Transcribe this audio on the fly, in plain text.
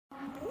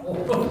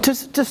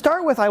To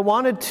start with, I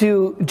wanted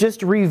to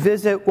just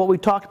revisit what we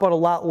talked about a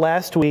lot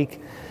last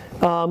week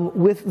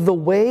with the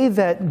way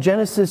that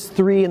Genesis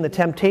 3 and the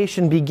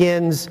temptation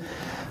begins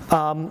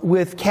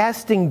with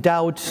casting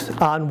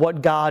doubt on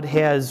what God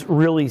has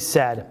really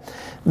said.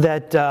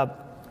 That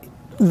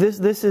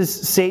this is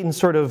Satan's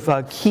sort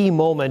of key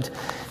moment.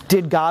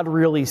 Did God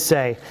really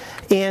say?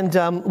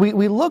 And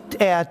we looked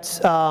at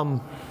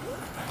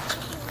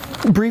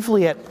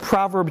briefly at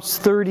Proverbs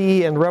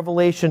 30 and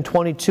Revelation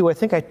 22. I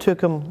think I took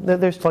them.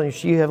 There's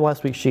plenty. You have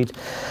last week's sheet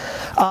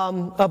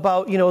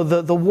about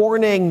the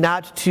warning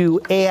not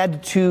to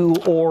add to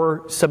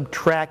or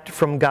subtract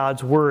from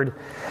God's word.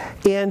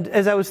 And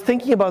as I was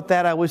thinking about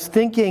that, I was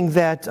thinking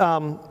that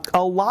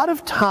a lot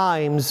of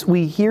times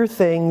we hear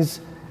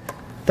things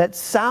that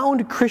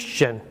sound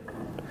Christian.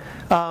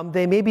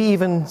 They maybe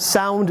even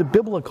sound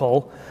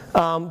biblical,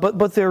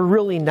 but they're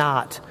really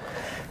not.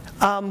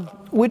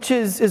 Which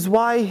is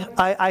why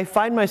I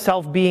find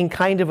myself being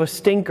kind of a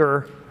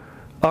stinker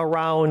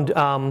around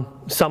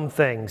some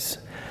things.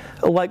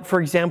 Like,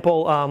 for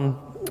example,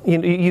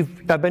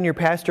 I've been your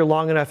pastor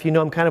long enough,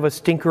 I'm kind of a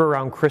stinker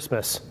around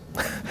Christmas.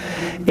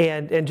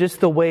 and just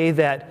the way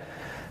that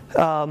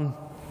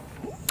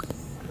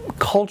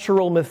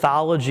cultural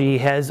mythology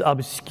has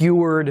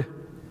obscured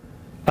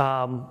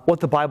what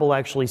the Bible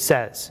actually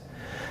says.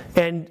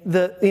 And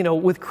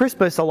with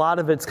Christmas, a lot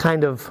of it's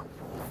kind of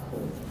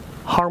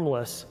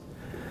harmless,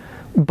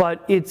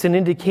 but it's an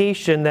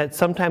indication that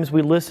sometimes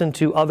we listen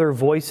to other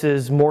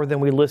voices more than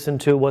we listen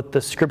to what the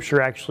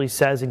Scripture actually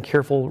says in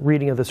careful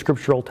reading of the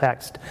scriptural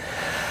text.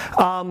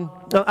 I'm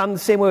the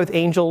same way with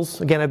angels.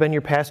 Again, I've been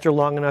your pastor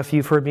long enough.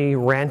 You've heard me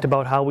rant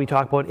about how we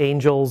talk about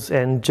angels,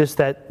 and just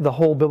that the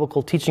whole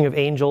biblical teaching of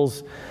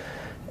angels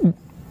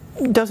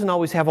doesn't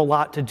always have a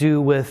lot to do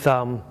with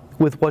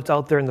what's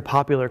out there in the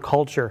popular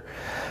culture.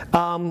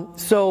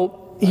 So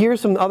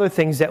here's some other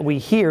things that we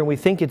hear, and we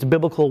think it's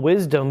biblical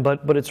wisdom,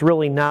 but it's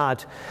really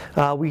not.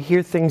 We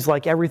hear things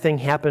like everything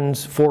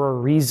happens for a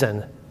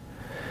reason.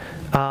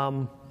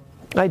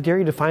 I dare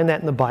you to find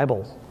that in the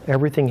Bible.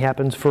 Everything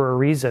happens for a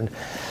reason.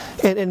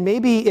 And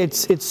maybe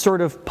it's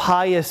sort of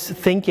pious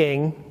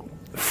thinking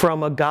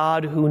from a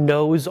God who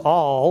knows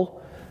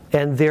all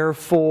and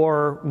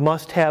therefore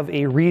must have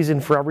a reason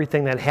for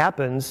everything that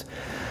happens.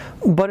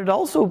 But it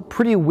also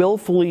pretty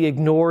willfully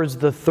ignores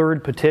the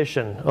third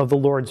petition of the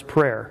Lord's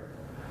Prayer.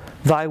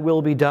 Thy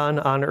will be done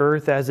on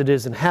earth as it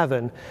is in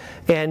heaven.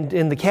 And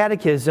in the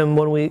Catechism,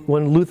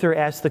 when Luther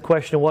asked the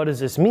question, what does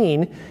this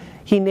mean?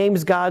 He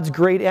names God's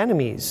great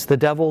enemies, the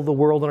devil, the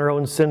world, and our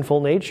own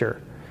sinful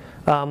nature.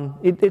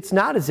 It's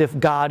not as if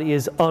God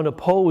is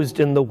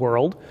unopposed in the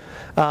world.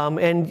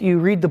 And you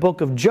read the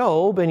book of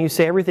Job and you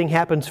say everything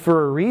happens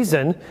for a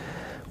reason.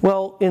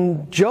 Well,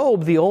 in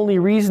Job, the only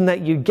reason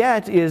that you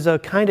get is a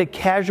kind of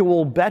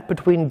casual bet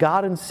between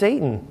God and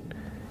Satan.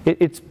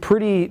 It's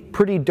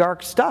pretty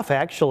dark stuff,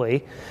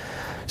 actually.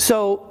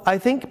 So I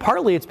think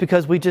partly it's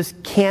because we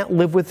just can't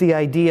live with the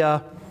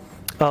idea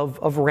of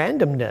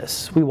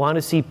randomness. We want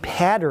to see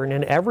pattern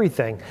in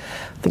everything.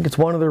 I think it's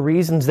one of the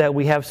reasons that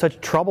we have such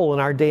trouble in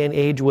our day and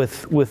age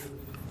with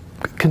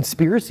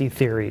conspiracy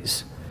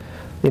theories.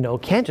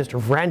 It can't just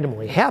have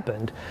randomly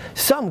happened.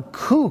 Some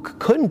kook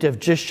couldn't have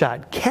just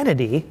shot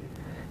Kennedy.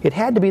 It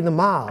had to be the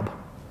mob,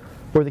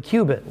 or the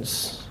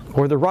Cubans,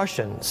 or the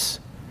Russians,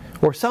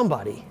 or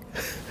somebody.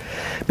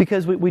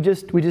 Because we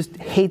just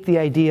hate the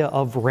idea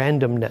of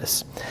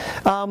randomness.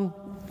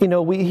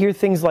 We hear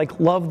things like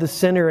love the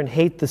sinner and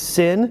hate the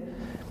sin.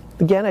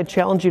 Again, I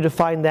challenge you to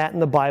find that in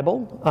the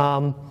Bible.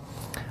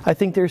 I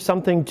think there's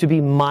something to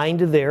be mined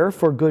there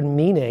for good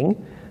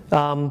meaning.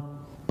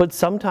 But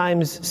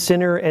sometimes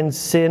sinner and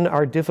sin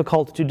are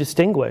difficult to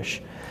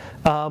distinguish.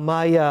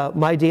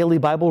 My daily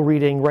Bible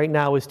reading right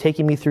now is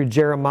taking me through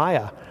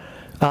Jeremiah.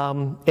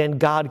 And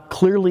God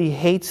clearly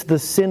hates the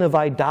sin of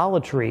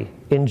idolatry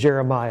in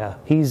Jeremiah.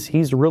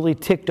 He's really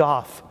ticked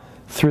off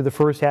through the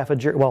first half of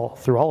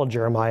through all of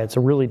Jeremiah. It's a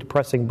really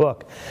depressing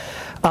book.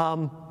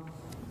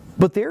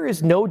 But there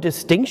is no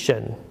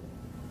distinction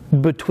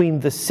between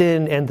the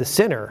sin and the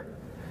sinner.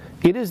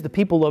 It is the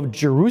people of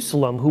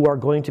Jerusalem who are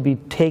going to be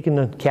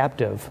taken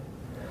captive.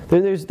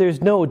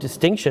 There's no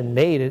distinction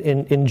made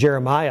in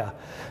Jeremiah.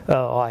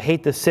 I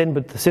hate the sin,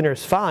 but the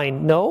sinner's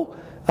fine. No,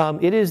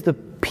 it is the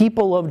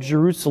people of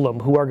Jerusalem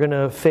who are going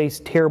to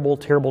face terrible,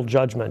 terrible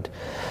judgment.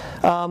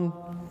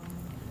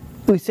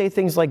 We say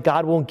things like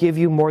God won't give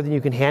you more than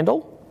you can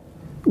handle,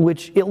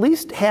 which at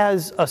least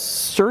has a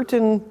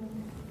certain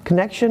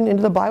connection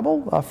into the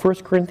Bible. 1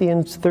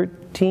 Corinthians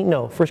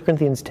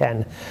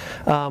 10.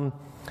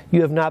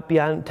 You have not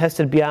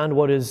tested beyond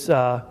what is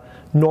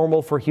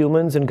normal for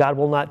humans, and God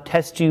will not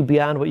test you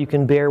beyond what you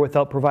can bear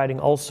without providing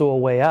also a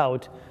way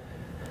out.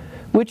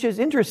 Which is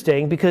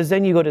interesting, because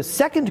then you go to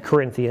 2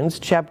 Corinthians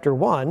chapter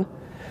 1,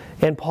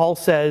 and Paul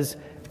says,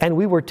 and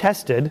we were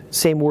tested,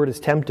 same word as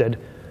tempted,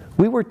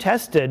 we were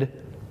tested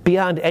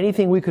beyond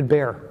anything we could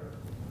bear.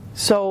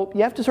 So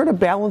you have to sort of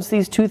balance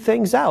these two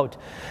things out.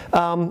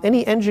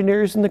 Any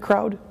engineers in the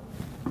crowd?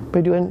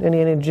 Anybody doing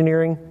any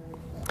engineering?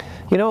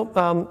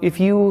 If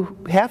you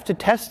have to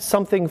test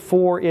something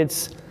for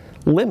its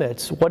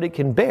limits, what it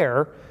can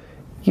bear,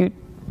 you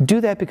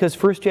do that because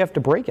first you have to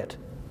break it.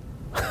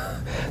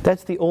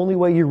 That's the only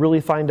way you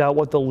really find out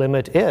what the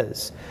limit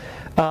is.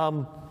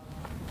 Cal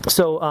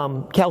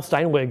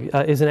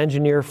Steinweg is an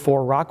engineer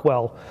for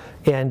Rockwell,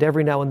 and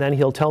every now and then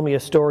he'll tell me a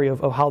story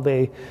of how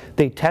they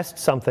test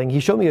something. He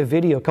showed me a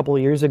video a couple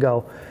of years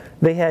ago.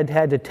 They had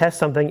to test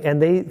something,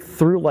 and they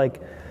threw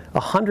like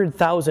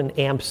 100,000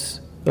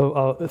 amps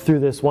through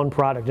this one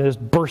product, and it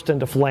just burst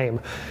into flame.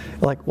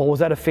 Like, well, was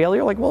that a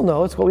failure? Like, well,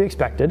 no, it's what we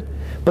expected.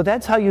 But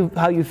that's how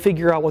you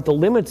figure out what the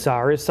limits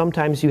are, is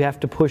sometimes you have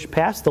to push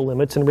past the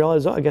limits and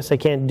realize, oh, I guess I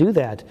can't do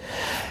that.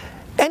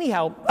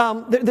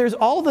 Anyhow, there's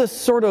all this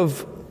sort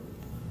of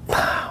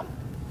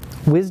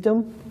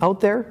wisdom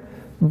out there,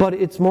 but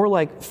it's more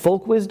like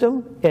folk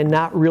wisdom and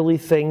not really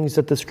things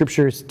that the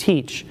scriptures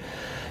teach.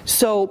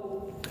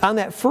 So on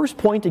that first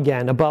point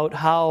again about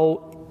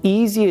how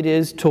easy it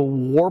is to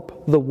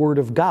warp the Word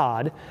of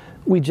God,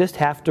 we just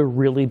have to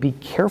really be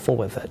careful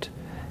with it.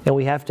 And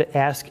we have to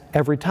ask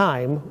every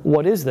time,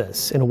 what is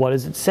this and what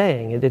is it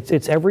saying?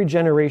 It's every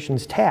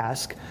generation's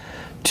task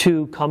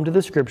to come to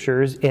the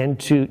Scriptures and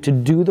to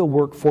do the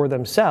work for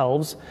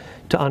themselves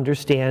to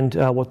understand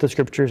what the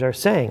Scriptures are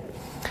saying.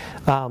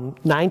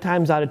 9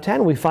 times out of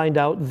 10, we find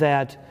out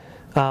that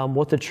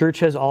what the church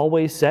has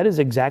always said is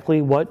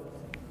exactly what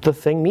the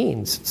thing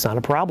means. It's not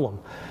a problem.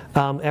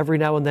 Every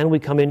now and then we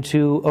come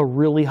into a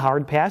really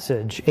hard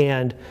passage,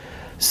 and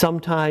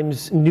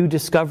sometimes new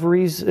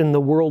discoveries in the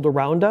world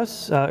around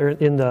us, or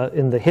in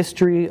the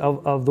history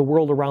of the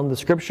world around the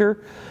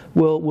Scripture,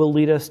 will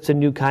lead us to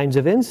new kinds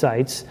of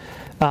insights.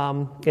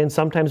 And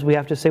sometimes we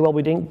have to say, well,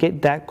 we didn't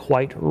get that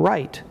quite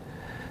right.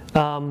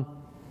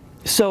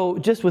 So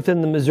just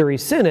within the Missouri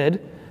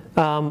Synod,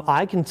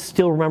 I can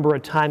still remember a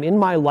time in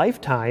my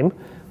lifetime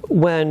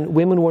when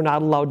women were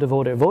not allowed to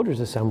vote at voters'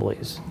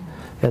 assemblies.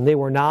 And they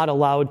were not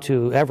allowed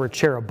to ever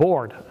chair a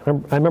board.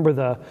 I remember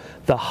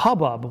the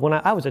hubbub when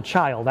I was a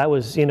child. I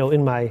was,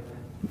 in my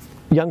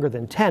younger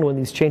than 10 when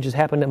these changes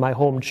happened at my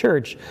home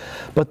church.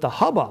 But the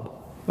hubbub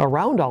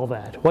around all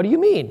that. What do you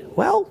mean?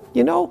 Well,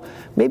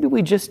 maybe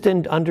we just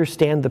didn't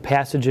understand the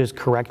passages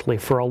correctly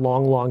for a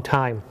long, long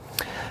time.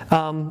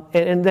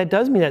 And that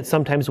does mean that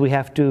sometimes we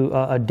have to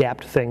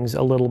adapt things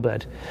a little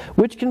bit,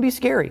 which can be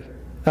scary.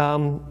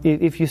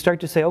 If you start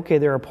to say, okay,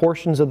 there are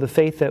portions of the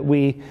faith that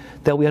we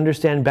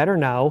understand better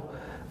now,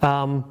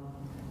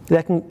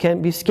 that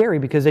can be scary,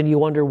 because then you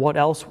wonder what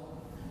else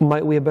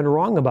might we have been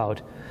wrong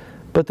about.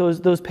 But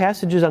those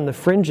passages on the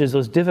fringes,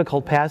 those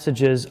difficult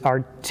passages,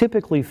 are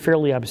typically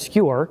fairly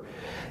obscure,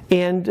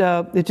 and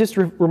it just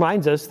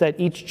reminds us that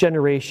each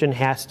generation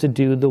has to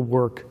do the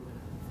work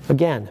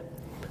again,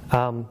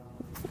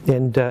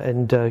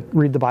 and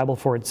read the Bible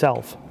for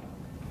itself.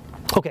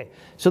 Okay,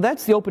 so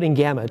that's the opening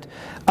gamut.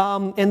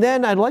 And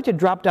then I'd like to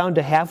drop down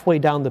to halfway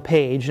down the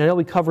page. I know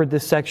we covered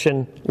this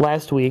section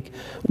last week,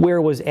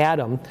 where was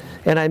Adam?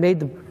 And I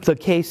made the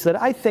case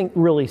that I think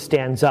really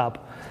stands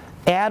up.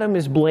 Adam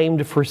is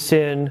blamed for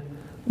sin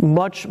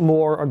much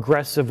more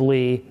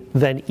aggressively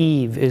than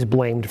Eve is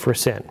blamed for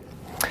sin.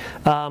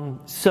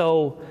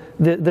 So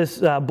this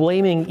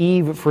blaming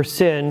Eve for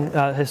sin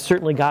has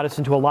certainly got us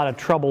into a lot of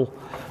trouble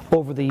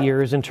over the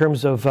years in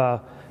terms of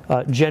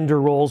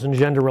gender roles and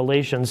gender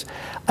relations.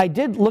 I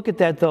did look at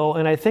that, though,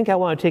 and I think I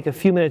want to take a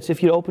few minutes,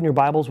 if you'd open your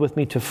Bibles with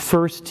me, to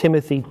 1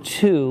 Timothy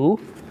 2.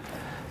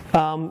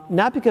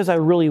 Not because I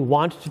really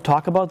want to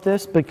talk about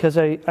this, because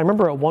I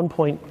remember at one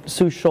point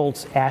Sue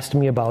Schultz asked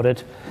me about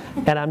it,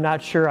 and I'm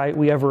not sure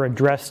we ever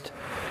addressed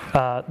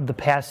the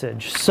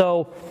passage.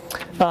 So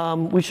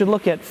we should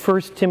look at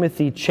 1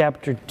 Timothy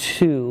chapter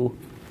 2,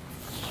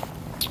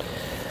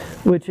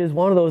 which is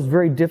one of those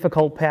very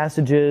difficult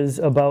passages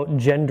about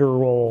gender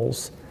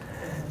roles.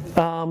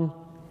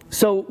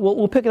 So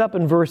we'll pick it up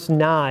in verse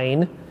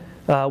 9,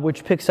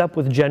 which picks up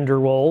with gender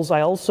roles.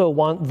 I also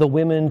want the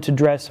women to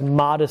dress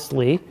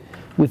modestly,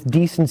 with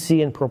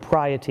decency and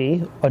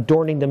propriety,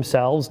 adorning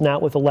themselves not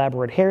with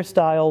elaborate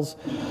hairstyles,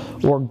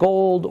 or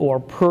gold, or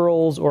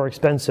pearls, or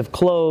expensive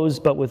clothes,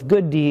 but with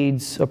good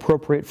deeds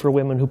appropriate for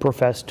women who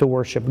profess to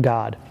worship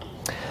God.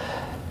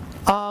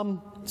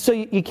 So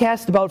you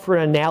cast about for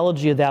an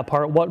analogy of that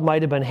part, what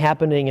might have been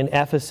happening in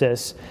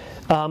Ephesus.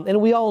 And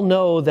we all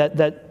know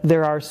that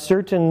there are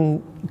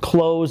certain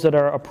clothes that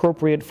are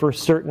appropriate for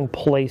certain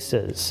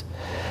places.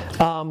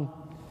 And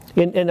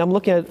I'm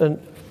looking at,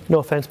 no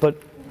offense,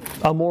 but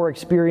a more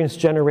experienced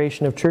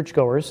generation of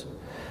churchgoers.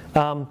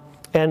 And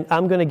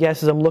I'm going to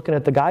guess, as I'm looking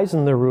at the guys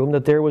in the room,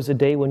 that there was a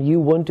day when you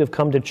wouldn't have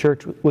come to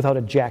church without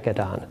a jacket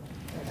on.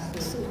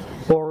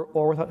 Or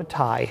without a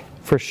tie,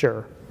 for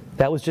sure.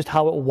 That was just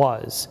how it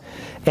was.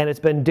 And it's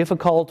been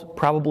difficult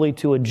probably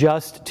to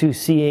adjust to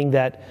seeing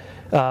that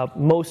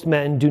most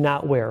men do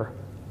not wear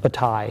a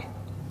tie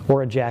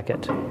or a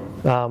jacket.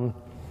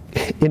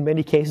 In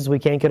many cases, we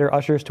can't get our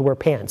ushers to wear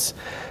pants.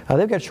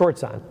 They've got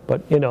shorts on,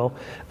 but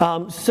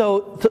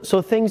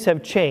so things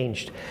have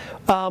changed.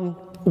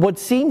 What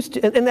seems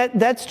to, and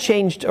that's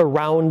changed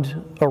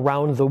around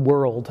the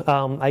world.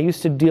 I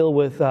used to deal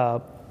with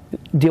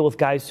deal with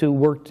guys who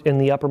worked in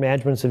the upper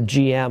managements of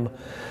GM.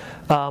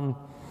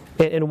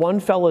 And one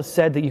fellow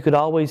said that you could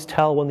always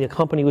tell when the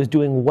company was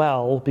doing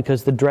well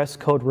because the dress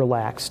code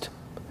relaxed.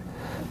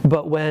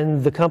 But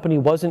when the company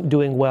wasn't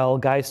doing well,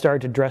 guys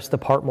started to dress the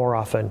part more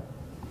often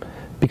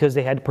because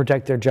they had to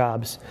protect their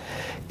jobs.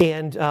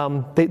 And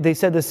they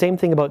said the same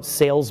thing about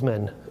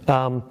salesmen,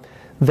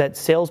 that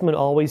salesmen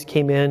always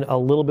came in a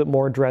little bit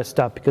more dressed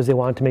up because they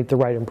wanted to make the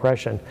right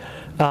impression.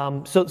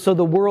 So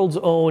the world's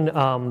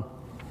own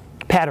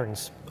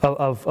patterns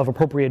of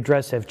appropriate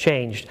dress have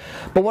changed.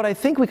 But what I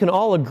think we can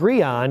all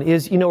agree on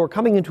is, we're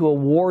coming into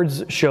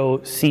awards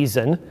show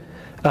season,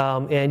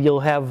 and you'll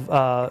have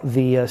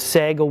the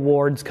SAG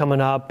Awards coming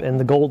up, and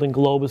the Golden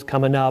Globe is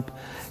coming up,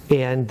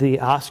 and the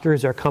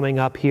Oscars are coming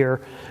up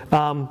here.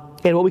 And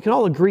what we can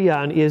all agree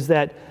on is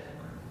that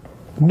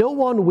no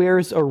one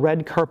wears a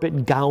red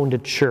carpet gown to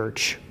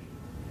church.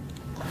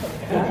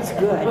 That's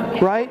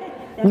good. Right?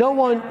 No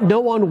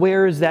one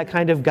wears that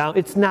kind of gown.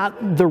 It's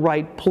not the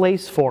right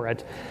place for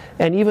it.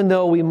 And even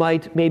though we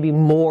might maybe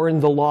mourn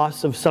the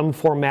loss of some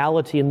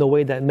formality in the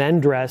way that men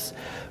dress,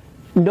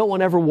 no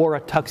one ever wore a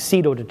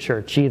tuxedo to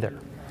church either.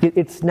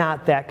 It's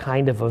not that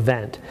kind of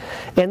event.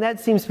 And that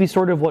seems to be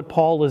sort of what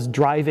Paul is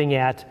driving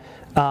at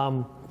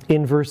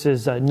in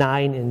verses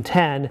 9 and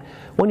 10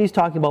 when he's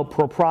talking about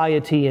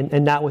propriety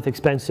and not with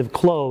expensive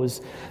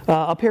clothes.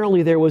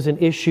 Apparently there was an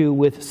issue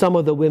with some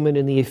of the women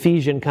in the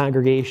Ephesian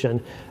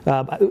congregation.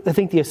 I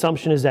think the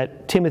assumption is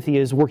that Timothy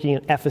is working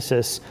in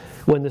Ephesus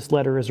when this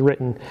letter is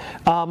written.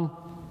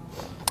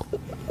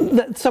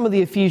 That some of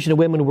the Ephesian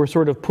women were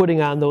sort of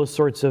putting on those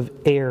sorts of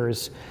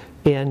airs,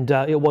 and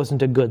it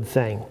wasn't a good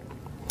thing.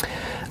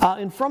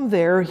 And from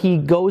there, he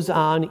goes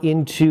on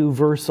into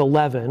verse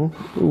 11,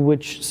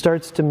 which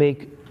starts to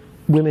make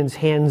women's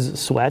hands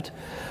sweat.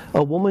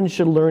 A woman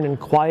should learn in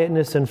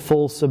quietness and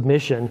full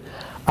submission.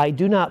 I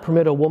do not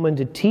permit a woman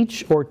to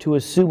teach or to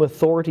assume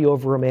authority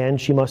over a man.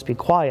 She must be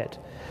quiet.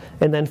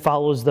 And then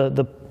follows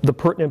the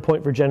pertinent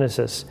point for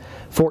Genesis.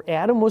 For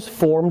Adam was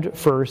formed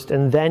first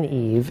and then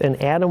Eve,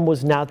 and Adam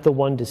was not the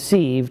one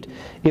deceived.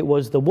 It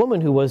was the woman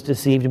who was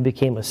deceived and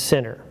became a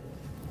sinner.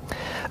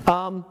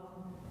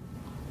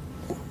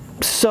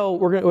 So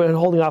we're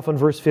holding off on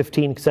verse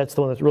 15 because that's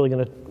the one that's really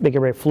going to make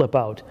everybody flip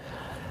out.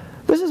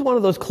 This is one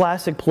of those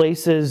classic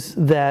places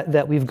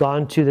that we've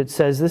gone to that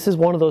says this is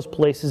one of those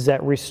places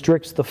that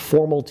restricts the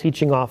formal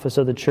teaching office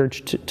of the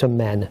church to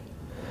men.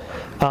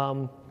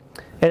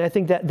 And I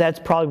think that's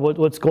probably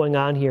what's going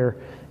on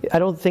here. I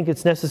don't think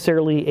it's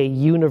necessarily a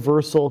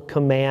universal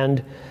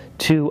command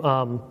to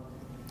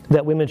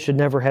that women should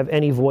never have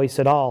any voice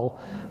at all.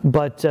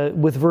 But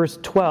with verse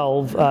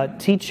 12,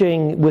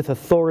 teaching with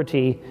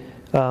authority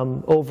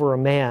over a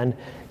man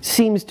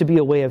seems to be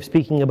a way of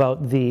speaking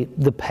about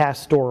the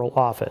pastoral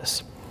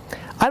office.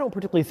 I don't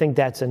particularly think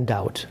that's in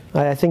doubt.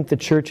 I think the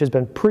church has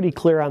been pretty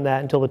clear on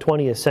that until the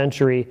 20th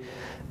century,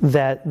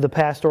 that the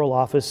pastoral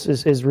office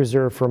is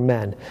reserved for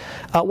men.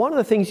 One of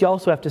the things you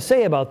also have to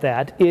say about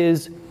that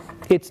is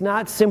it's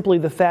not simply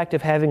the fact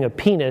of having a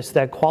penis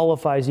that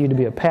qualifies you to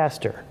be a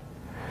pastor.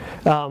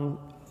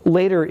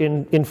 Later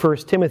in 1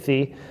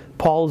 Timothy,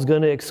 Paul is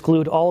going to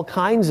exclude all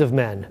kinds of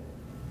men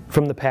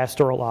from the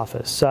pastoral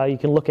office. You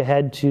can look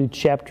ahead to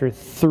chapter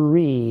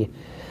 3.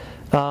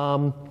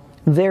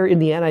 There in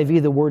the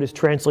NIV, the word is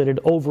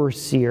translated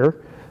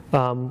overseer,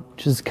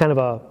 which is kind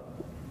of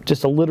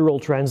just a literal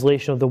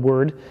translation of the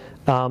word.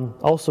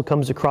 Also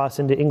comes across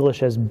into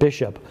English as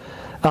bishop.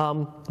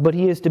 But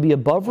he is to be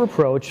above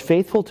reproach,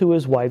 faithful to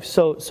his wife,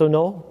 so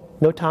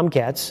no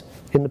tomcats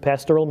in the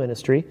pastoral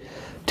ministry,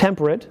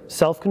 temperate,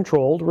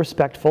 self-controlled,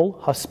 respectful,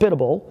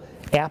 hospitable,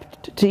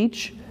 apt to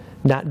teach,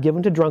 not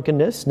given to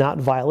drunkenness, not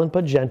violent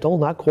but gentle,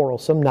 not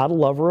quarrelsome, not a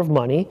lover of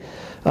money,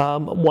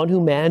 one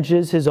who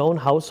manages his own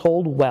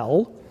household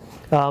well,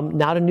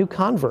 not a new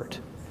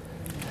convert.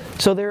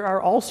 So there are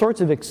all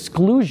sorts of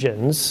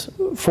exclusions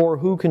for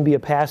who can be a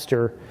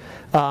pastor.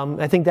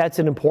 I think that's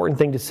an important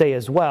thing to say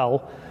as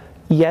well.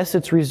 Yes,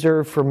 it's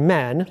reserved for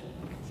men,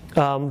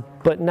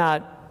 but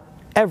not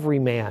every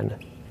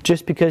man.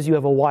 Just because you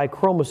have a Y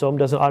chromosome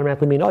doesn't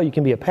automatically mean, you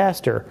can be a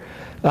pastor.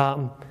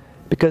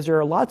 Because there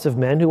are lots of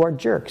men who are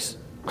jerks,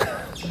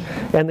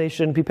 and they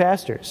shouldn't be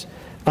pastors.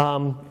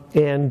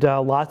 And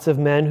lots of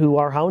men who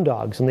are hound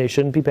dogs, and they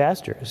shouldn't be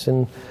pastors.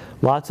 And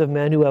lots of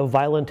men who have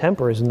violent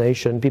tempers, and they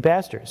shouldn't be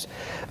pastors.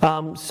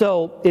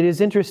 So it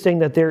is interesting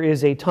that there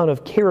is a ton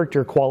of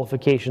character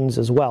qualifications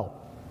as well.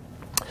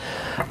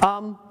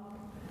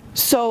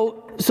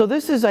 So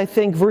this is, I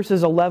think,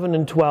 verses 11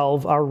 and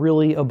 12 are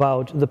really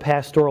about the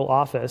pastoral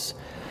office.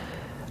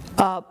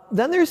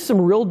 Then there's some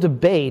real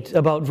debate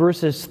about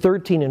verses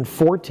 13 and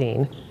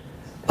 14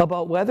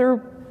 about whether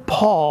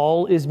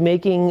Paul is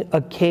making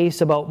a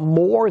case about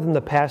more than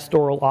the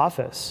pastoral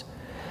office.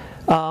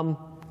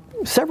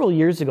 Several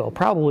years ago,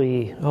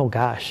 probably,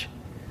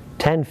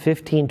 10,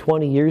 15,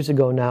 20 years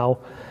ago now,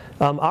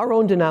 our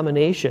own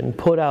denomination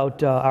put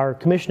out, our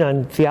Commission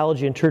on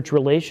Theology and Church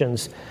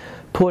Relations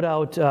put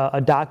out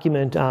a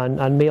document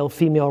on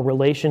male-female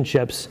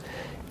relationships,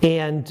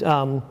 and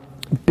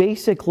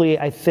basically,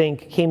 I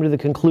think, came to the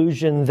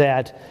conclusion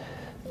that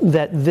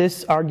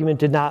this argument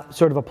did not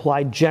sort of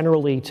apply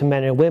generally to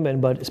men and women,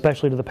 but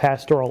especially to the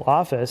pastoral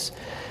office.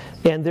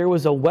 And there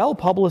was a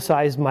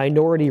well-publicized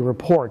minority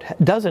report.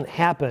 It doesn't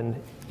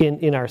happen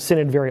in our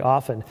synod very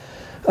often.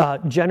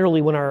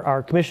 Generally, when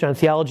our Commission on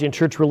Theology and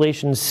Church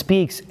Relations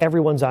speaks,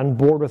 everyone's on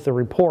board with the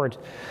report.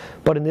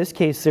 But in this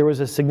case, there was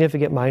a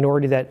significant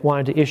minority that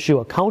wanted to issue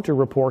a counter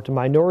report, a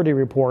minority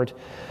report,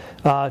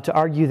 to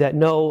argue that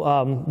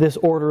no, this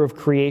order of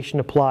creation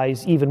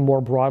applies even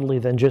more broadly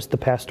than just the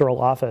pastoral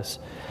office.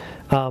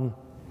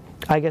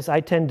 I guess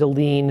I tend to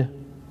lean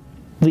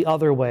the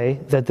other way,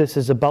 that this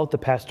is about the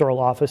pastoral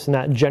office and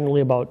not generally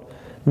about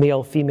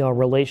male-female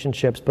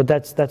relationships, but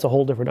that's a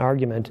whole different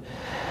argument.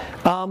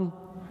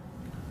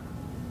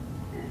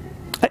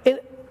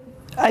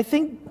 I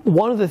think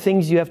one of the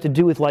things you have to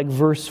do with like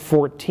verse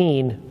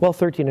 14, well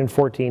 13 and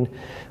 14,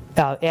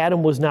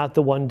 Adam was not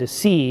the one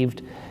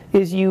deceived,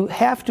 is you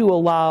have to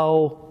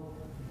allow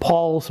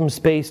Paul some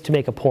space to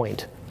make a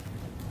point.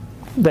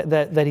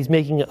 That he's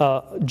making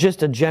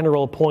just a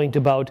general point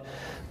about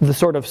the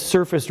sort of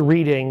surface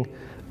reading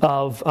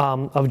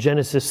of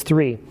Genesis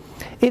 3.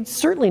 It's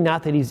certainly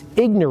not that he's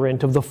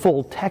ignorant of the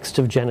full text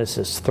of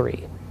Genesis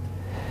 3.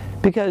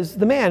 Because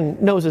the man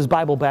knows his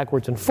Bible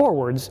backwards and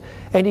forwards,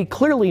 and he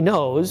clearly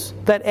knows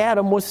that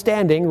Adam was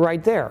standing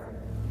right there.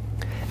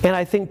 And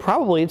I think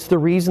probably it's the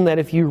reason that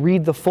if you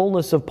read the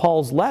fullness of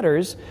Paul's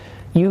letters,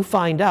 you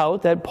find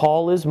out that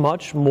Paul is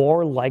much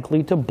more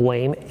likely to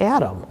blame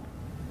Adam.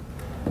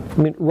 I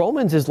mean,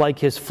 Romans is like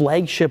his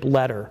flagship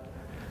letter.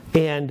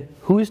 And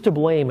who's to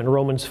blame in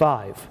Romans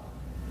 5?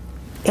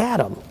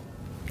 Adam.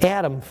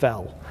 Adam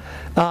fell.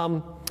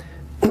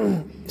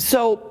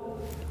 So,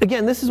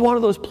 again, this is one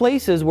of those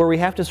places where we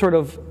have to sort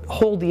of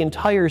hold the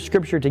entire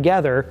Scripture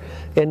together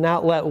and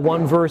not let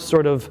one verse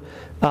sort of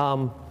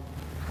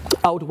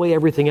outweigh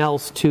everything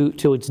else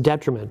to its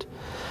detriment.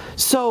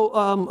 So,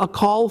 a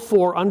call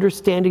for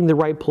understanding the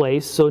right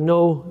place, so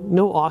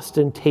no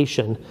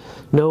ostentation,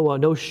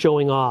 no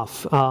showing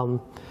off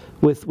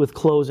with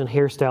clothes and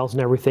hairstyles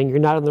and everything. You're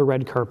not on the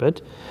red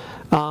carpet.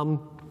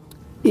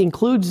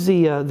 Includes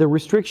the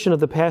restriction of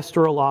the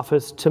pastoral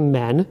office to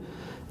men,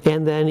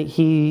 and then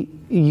he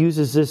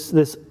uses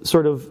this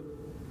sort of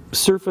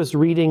surface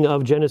reading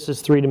of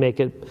Genesis 3 to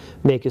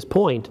make his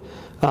point,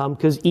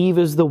 because Eve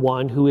is the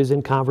one who is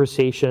in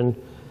conversation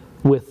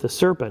with the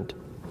serpent.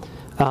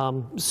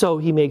 So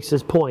he makes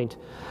his point.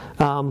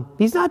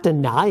 He's not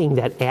denying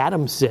that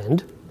Adam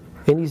sinned,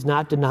 and he's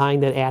not denying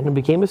that Adam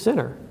became a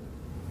sinner.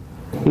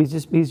 He's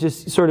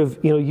just sort of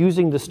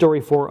using the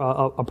story for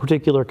a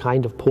particular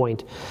kind of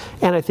point.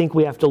 And I think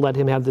we have to let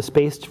him have the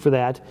space for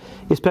that,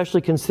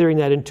 especially considering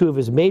that in two of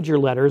his major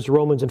letters,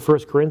 Romans and 1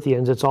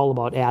 Corinthians, it's all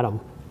about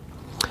Adam.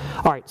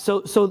 All right,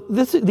 so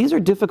these are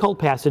difficult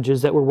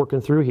passages that we're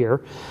working through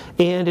here,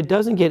 and it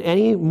doesn't get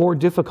any more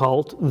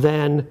difficult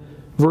than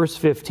verse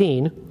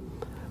 15.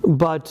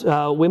 But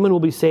women will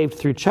be saved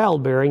through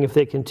childbearing if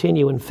they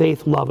continue in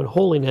faith, love, and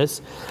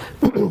holiness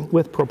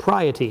with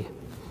propriety.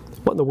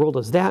 What in the world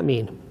does that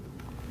mean?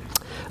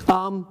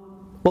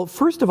 Well,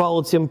 first of all,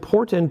 it's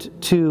important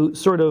to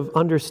sort of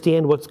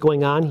understand what's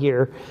going on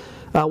here.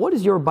 What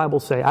does your Bible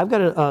say? I've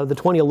got the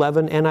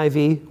 2011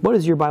 NIV. What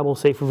does your Bible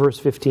say for verse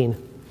 15?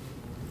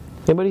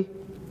 Anybody?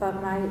 But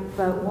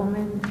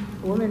woman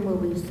will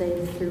be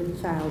saved through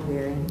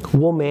childbearing.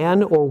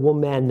 Woman or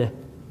woman?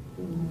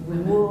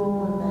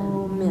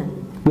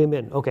 Women.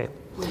 Women, okay.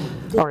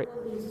 All right.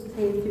 They will be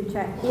saved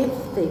through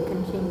if they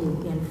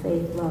continue in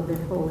faith, love,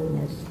 and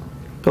holiness.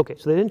 Okay,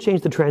 so they didn't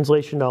change the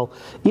translation at all.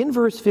 In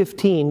verse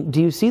 15,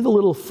 do you see the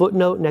little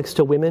footnote next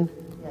to women?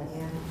 Yes.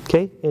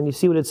 Okay, and you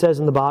see what it says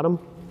in the bottom?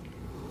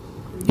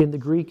 In the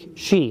Greek,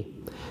 she.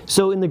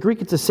 So in the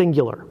Greek, it's a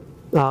singular.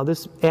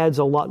 This adds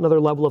another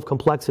level of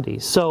complexity.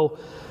 So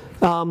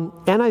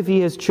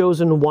NIV has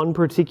chosen one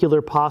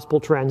particular possible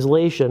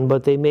translation,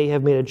 but they may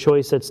have made a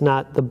choice that's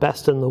not the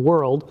best in the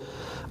world.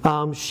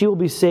 She will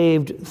be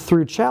saved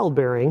through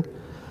childbearing.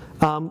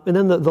 And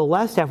then the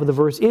last half of the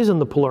verse is in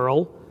the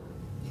plural,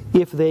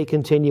 if they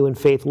continue in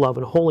faith, love,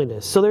 and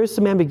holiness. So there's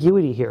some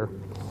ambiguity here.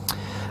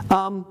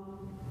 I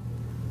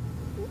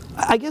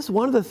guess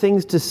one of the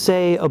things to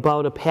say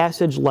about a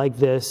passage like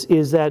this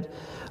is that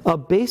a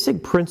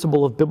basic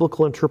principle of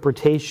biblical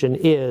interpretation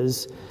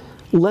is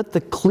let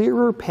the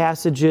clearer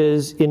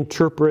passages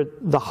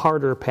interpret the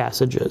harder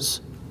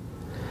passages.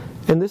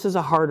 And this is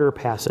a harder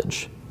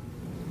passage.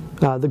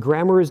 The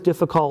grammar is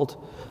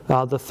difficult.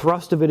 The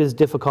thrust of it is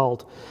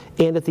difficult.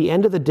 And at the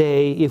end of the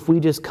day, if we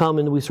just come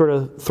and we sort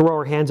of throw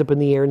our hands up in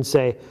the air and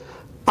say,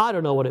 I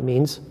don't know what it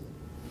means,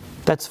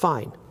 that's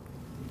fine.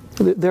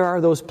 There are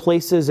those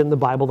places in the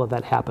Bible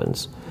that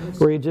happens,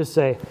 where you just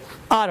say,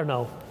 I don't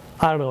know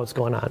what's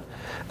going on.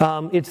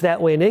 It's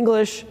that way in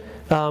English.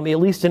 At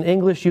least in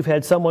English, you've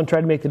had someone try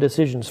to make the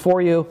decisions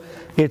for you.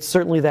 It's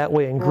certainly that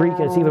way in Greek,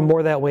 and it's even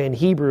more that way in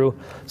Hebrew.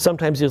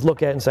 Sometimes you just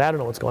look at it and say, I don't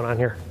know what's going on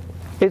here.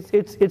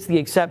 It's the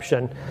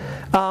exception.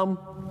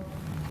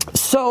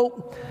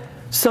 So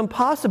Some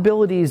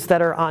possibilities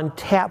that are on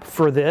tap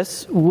for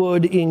this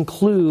would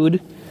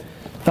include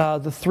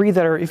the three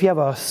that are, if you have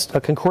a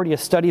Concordia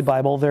Study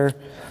Bible,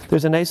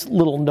 there's a nice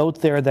little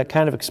note there that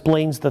kind of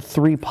explains the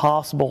three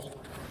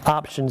possible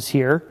options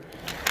here.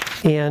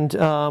 And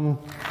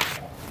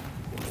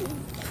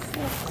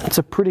it's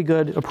a pretty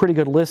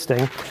good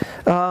listing.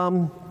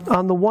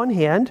 On the one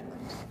hand,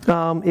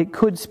 it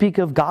could speak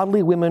of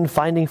godly women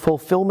finding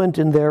fulfillment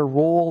in their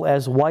role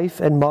as wife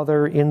and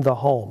mother in the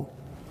home.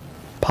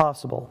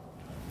 Possible.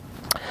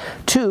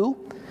 2,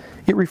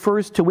 it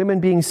refers to women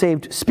being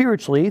saved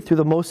spiritually through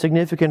the most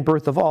significant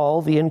birth of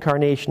all, the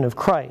incarnation of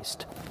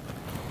Christ.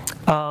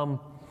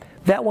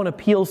 That one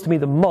appeals to me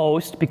the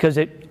most because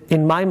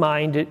in my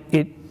mind,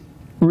 it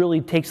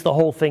really takes the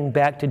whole thing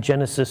back to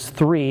Genesis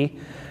 3,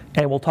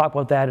 and we'll talk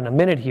about that in a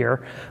minute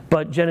here.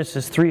 But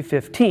Genesis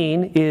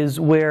 3:15 is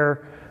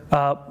where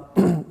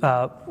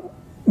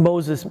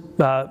Moses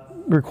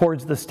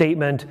records the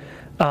statement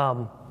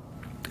of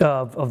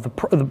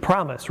the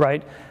promise,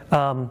 right?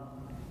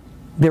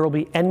 There will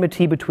be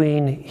enmity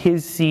between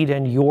his seed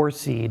and your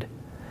seed,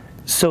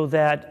 so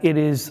that it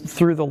is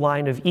through the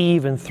line of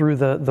Eve and through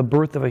the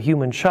birth of a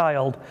human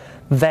child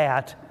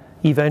that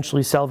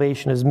eventually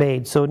salvation is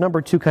made. So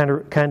number 2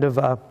 kind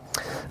of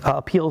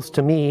appeals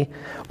to me.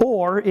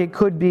 Or it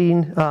could be,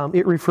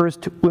 it refers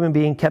to women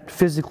being kept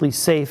physically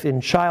safe in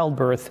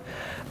childbirth.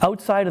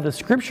 Outside of the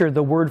scripture,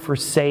 the word for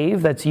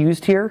save that's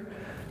used here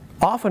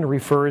often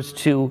refers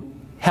to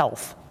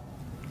health.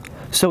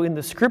 So in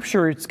the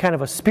scripture, it's kind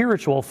of a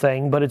spiritual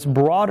thing, but its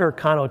broader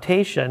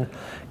connotation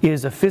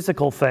is a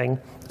physical thing.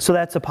 So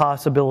that's a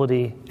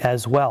possibility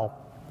as well.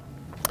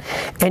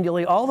 And you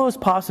lay all those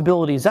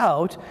possibilities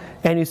out,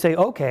 and you say,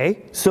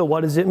 okay, so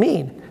what does it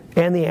mean?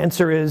 And the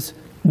answer is,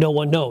 no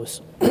one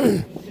knows.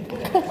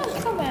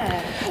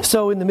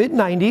 So in the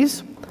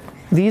mid-90s,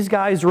 these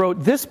guys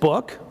wrote this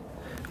book,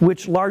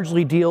 which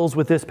largely deals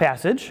with this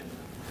passage.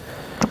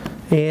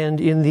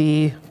 And in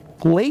the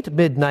late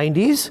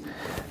mid-90s,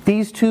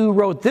 these two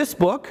wrote this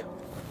book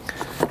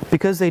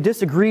because they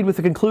disagreed with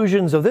the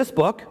conclusions of this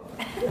book.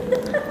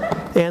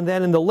 And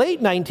then in the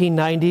late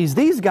 1990s,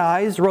 these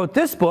guys wrote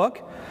this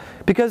book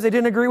because they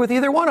didn't agree with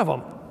either one of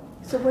them.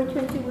 So which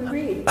one did we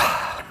read?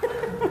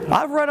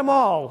 I've read them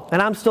all,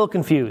 and I'm still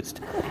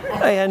confused.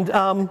 And,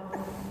 I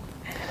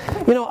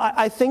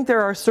think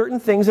there are certain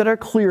things that are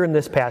clear in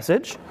this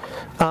passage.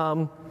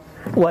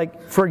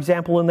 Like, for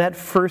example, in that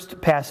first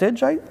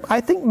passage,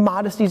 I think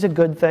modesty is a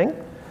good thing.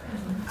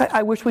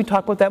 I wish we'd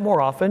talk about that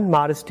more often,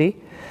 modesty.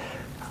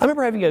 I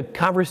remember having a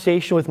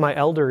conversation with my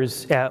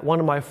elders at one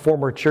of my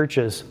former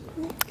churches,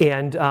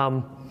 and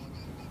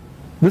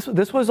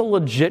this was a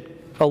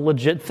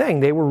legit thing.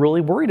 They were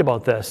really worried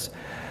about this.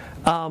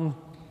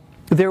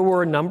 There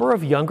were a number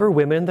of younger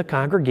women in the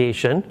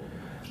congregation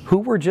who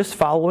were just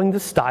following the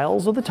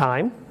styles of the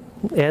time,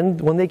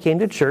 and when they came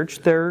to church,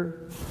 their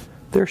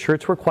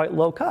shirts were quite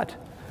low cut.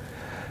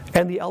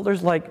 And the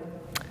elders like,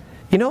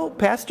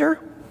 Pastor,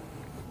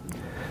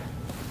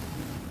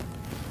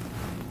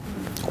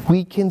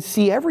 we can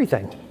see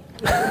everything.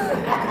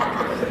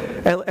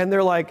 and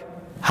they're like,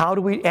 how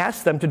do we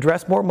ask them to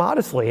dress more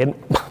modestly? And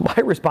my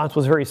response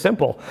was very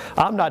simple.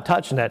 I'm not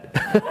touching it.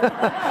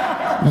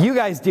 You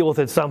guys deal with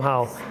it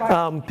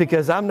somehow,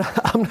 because I'm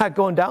not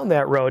going down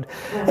that road.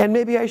 And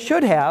maybe I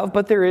should have,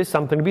 but there is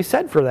something to be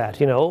said for that,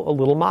 a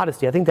little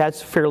modesty. I think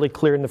that's fairly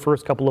clear in the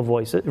first couple of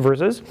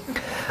verses.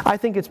 I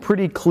think it's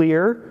pretty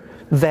clear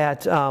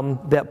that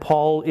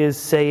Paul is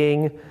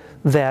saying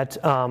that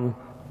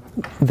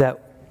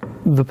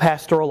the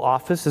pastoral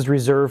office is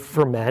reserved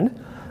for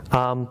men.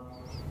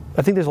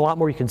 I think there's a lot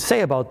more you can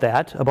say about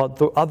that, about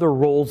the other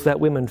roles that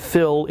women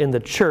fill in the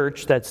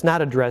church that's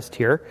not addressed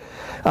here.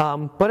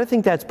 But I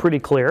think that's pretty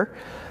clear.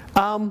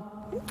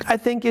 I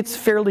think it's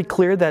fairly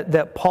clear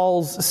that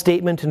Paul's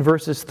statement in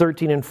verses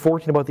 13 and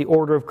 14 about the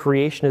order of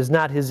creation is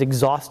not his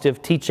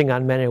exhaustive teaching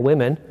on men and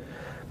women,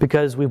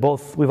 because we've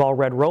all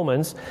read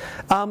Romans.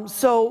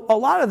 So a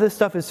lot of this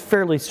stuff is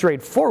fairly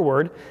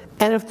straightforward,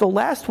 and if the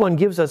last one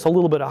gives us a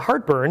little bit of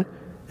heartburn,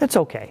 it's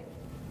okay.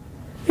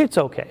 It's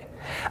okay.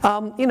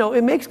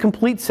 It makes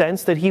complete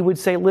sense that he would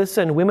say,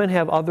 listen, women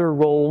have other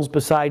roles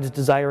besides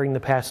desiring the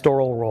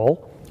pastoral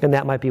role, and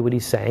that might be what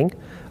he's saying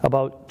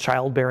about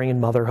childbearing and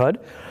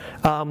motherhood.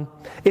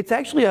 It's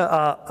actually,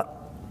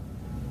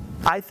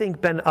 I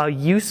think, been a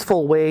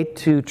useful way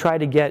to try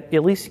to get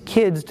at least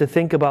kids to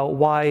think about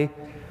why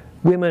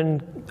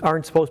women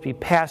aren't supposed to be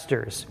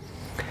pastors.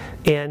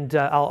 And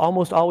I'll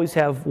almost always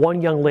have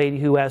one young lady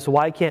who asks,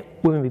 why can't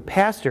women be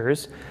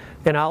pastors?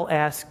 And I'll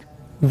ask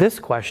this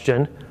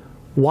question,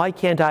 why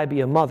can't I be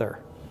a mother?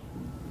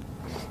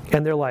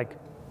 And they're like,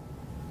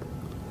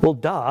 well,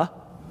 duh,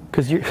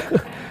 because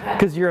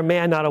you're a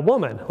man, not a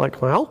woman.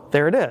 Like, well,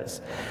 there it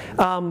is.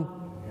 And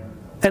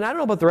I don't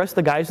know about the rest of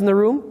the guys in the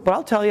room, but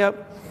I'll tell you,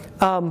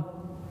 I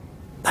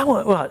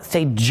don't want to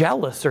say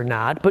jealous or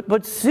not,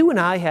 but Sue and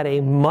I had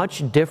a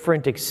much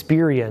different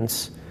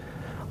experience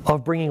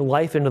of bringing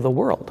life into the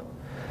world.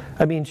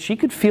 I mean, she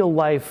could feel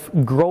life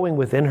growing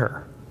within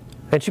her.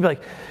 And she'd be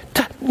like,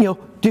 do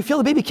you feel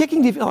the baby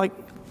kicking? Do you feel like,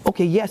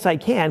 okay, yes, I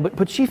can,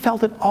 but she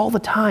felt it all the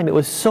time. It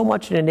was so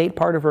much an innate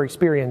part of her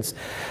experience.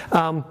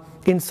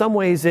 In some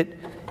ways,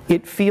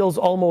 it feels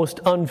almost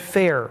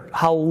unfair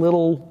how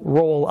little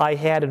role I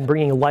had in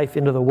bringing life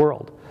into the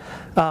world.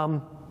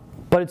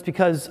 But it's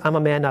because I'm a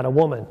man, not a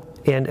woman,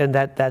 and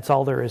that's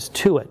all there is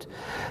to it.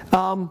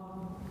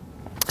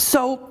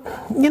 So,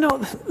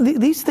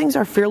 these things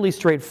are fairly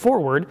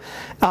straightforward.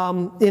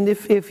 And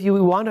if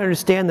you want to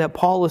understand that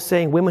Paul is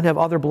saying women have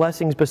other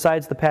blessings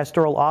besides the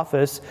pastoral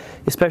office,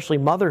 especially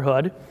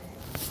motherhood,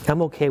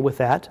 I'm okay with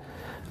that.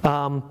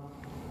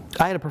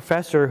 I had a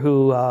professor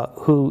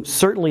who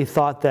certainly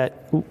thought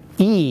that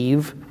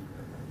Eve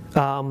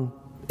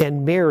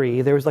and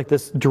Mary, there was like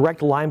this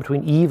direct line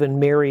between Eve and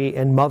Mary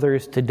and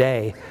mothers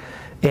today.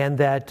 And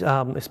that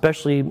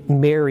especially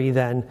Mary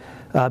then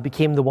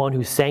became the one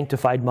who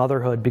sanctified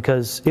motherhood,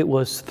 because it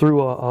was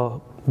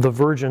through the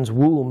virgin's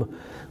womb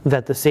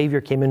that the Savior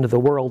came into the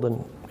world.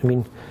 And I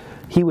mean,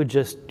 he would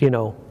just,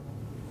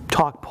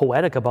 talk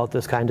poetic about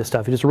this kind of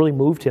stuff. It just really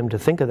moved him to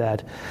think of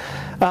that.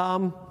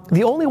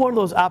 The only one of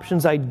those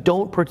options I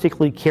don't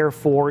particularly care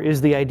for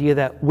is the idea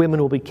that women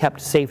will be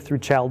kept safe through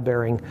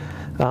childbearing.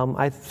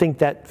 I think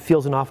that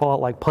feels an awful lot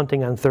like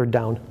punting on third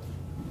down.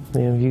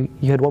 You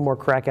had one more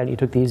crack at it, you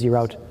took the easy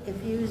route.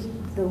 If you use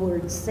the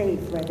word safe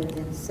rather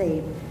than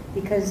save,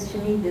 because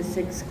Shanitas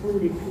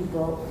excluded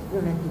people,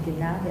 women who do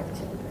not have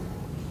children.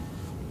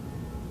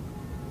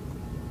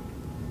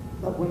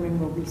 But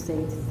women will be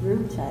saved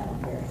through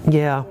childbearing.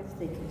 Yeah. If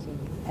they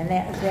continue. And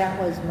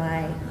that was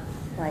my,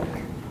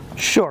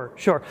 Sure.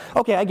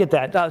 Okay, I get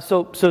that.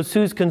 So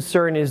Sue's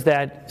concern is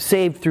that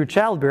saved through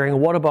childbearing,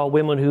 what about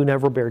women who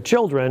never bear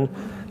children?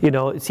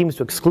 It seems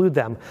to exclude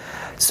them.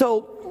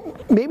 So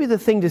maybe the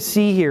thing to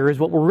see here is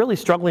what we're really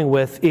struggling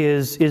with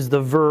is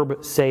the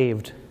verb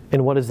saved,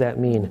 and what does that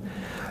mean?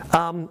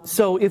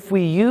 So if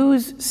we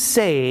use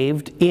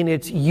saved in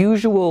its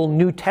usual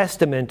New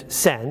Testament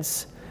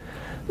sense,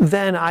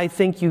 then I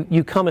think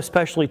you come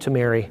especially to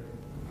Mary,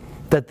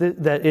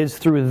 that is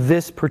through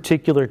this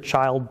particular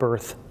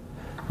childbirth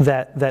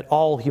that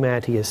all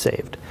humanity is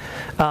saved.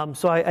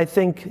 So I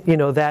think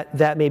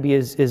that maybe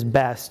is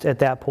best at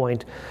that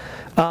point.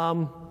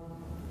 That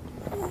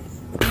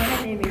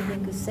made me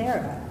think of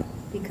Sarah,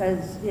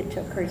 because it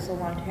took her so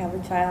long to have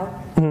a child.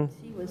 Mm-hmm.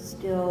 She was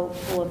still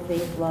full of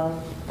faith,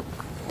 love,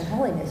 and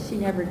holiness. She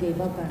never gave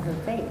up on her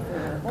faith or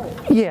her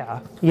hope.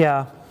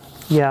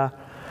 Yeah.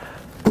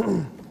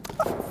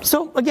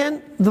 So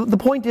again, the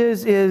point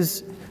is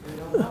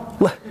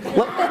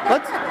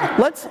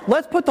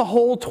let's put the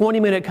whole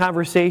 20-minute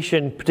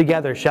conversation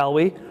together, shall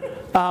we?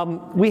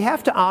 We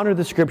have to honor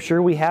the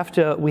Scripture. We have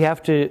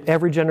to.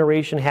 Every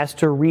generation has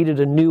to read it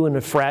anew and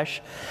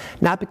afresh,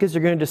 not because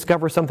you're going to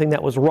discover something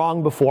that was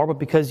wrong before, but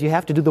because you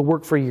have to do the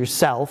work for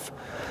yourself.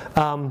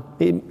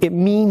 It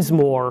means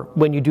more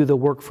when you do the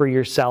work for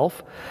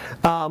yourself,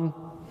 and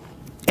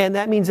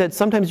that means that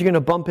sometimes you're going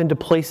to bump into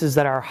places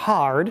that are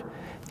hard,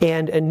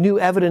 and new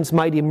evidence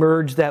might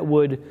emerge that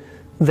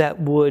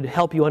would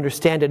help you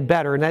understand it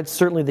better, and that's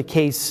certainly the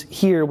case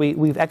here.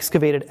 We've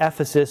excavated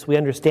Ephesus. We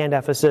understand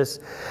Ephesus,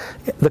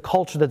 the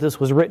culture that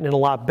this was written in, a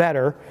lot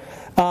better.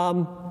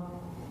 And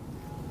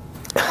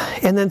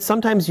then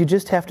sometimes you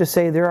just have to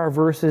say there are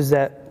verses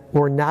that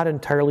we're not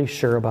entirely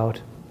sure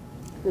about.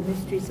 The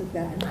mysteries of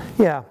God.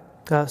 Yeah,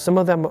 some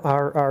of them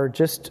are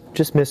just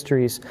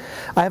mysteries.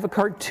 I have a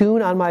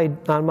cartoon on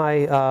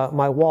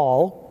my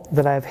wall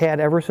that I've had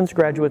ever since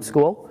graduate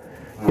school.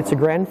 It's a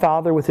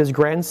grandfather with his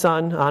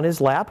grandson on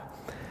his lap,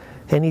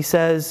 and he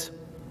says,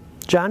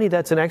 "Johnny,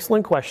 that's an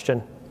excellent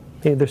question."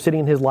 They're sitting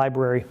in his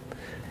library.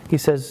 He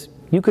says,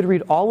 "You could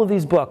read all of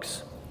these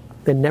books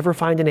and never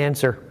find an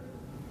answer.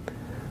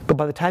 But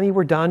by the time you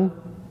were done,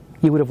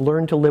 you would have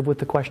learned to live with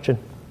the question."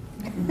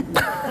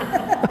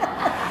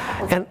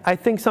 And I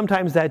think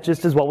sometimes that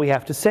just is what we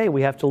have to say.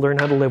 We have to learn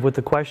how to live with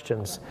the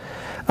questions.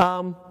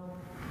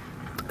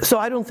 So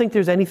I don't think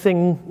there's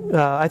anything.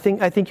 I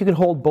think you can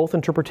hold both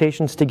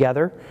interpretations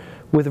together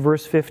with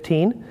verse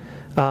 15.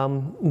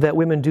 That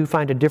women do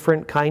find a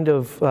different kind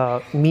of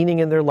meaning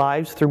in their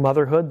lives through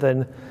motherhood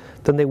than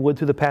they would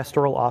through the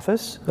pastoral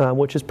office,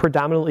 which is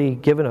predominantly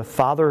given a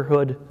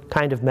fatherhood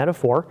kind of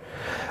metaphor,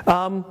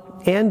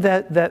 and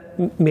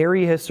that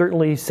Mary has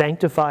certainly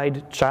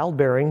sanctified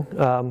childbearing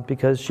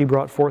because she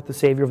brought forth the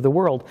Savior of the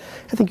world.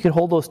 I think you can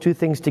hold those two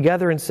things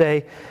together and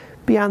say,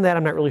 beyond that,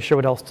 I'm not really sure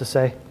what else to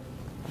say.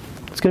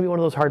 It's going to be one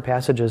of those hard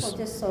passages. Well,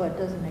 just so it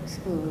doesn't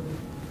exclude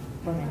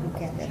women who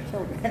can't have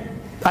children.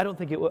 I don't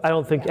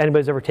think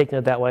anybody's ever taken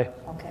it that way.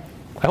 Okay.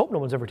 I hope no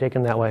one's ever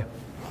taken it that way.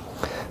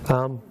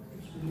 Well,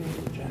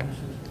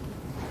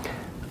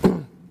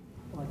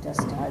 it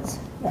just does.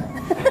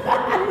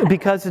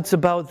 Because it's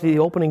about the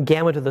opening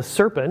gamut of the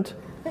serpent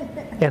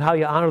and how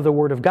you honor the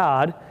Word of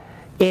God,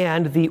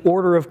 and the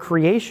order of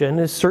creation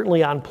is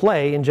certainly on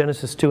play in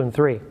Genesis 2 and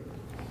 3.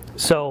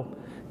 So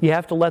you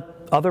have to let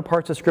other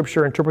parts of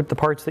Scripture interpret the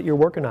parts that you're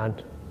working on.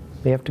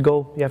 You have to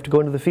go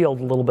into the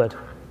field a little bit.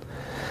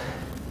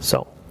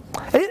 So,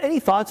 any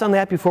thoughts on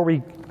that before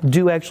we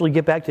do actually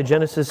get back to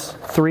Genesis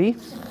 3?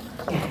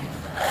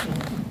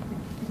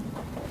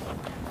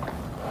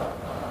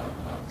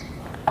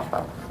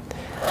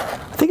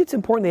 it's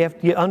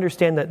important you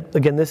understand that,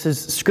 again, this is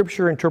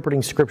Scripture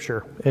interpreting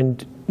Scripture,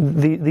 and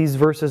these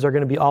verses are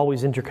going to be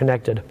always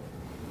interconnected.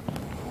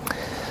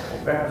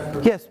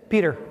 Pastor, yes,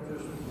 Peter.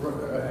 Just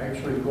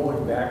actually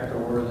going back to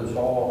where this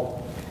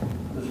whole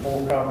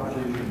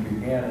conversation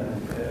began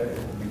at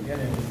the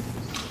beginning,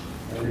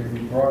 where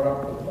you brought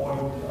up the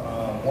point,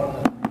 one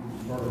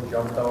that sort of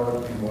jumped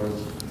out at me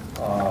was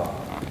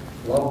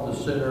love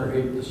the sinner,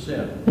 hate the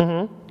sin.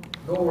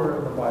 Mm-hmm. Nowhere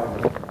in the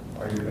Bible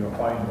are you going to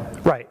find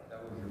that. Right.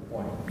 That was your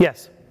point.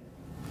 Yes.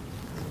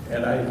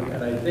 And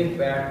I think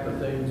back to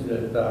things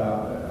that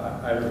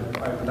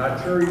I'm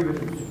not sure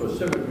even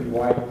specifically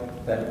why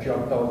that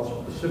jumped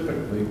out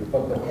specifically,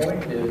 but the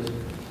point is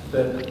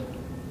that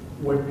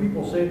when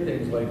people say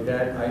things like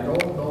that, I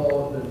don't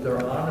know that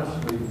they're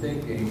honestly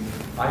thinking.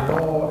 I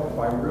know if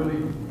I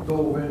really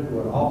dove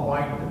into it, I'll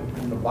find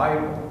it in the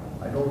Bible.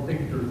 I don't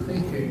think they're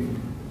thinking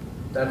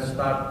that's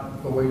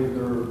not the way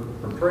they're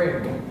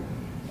portraying it.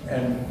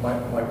 And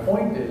my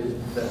point is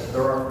that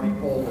there are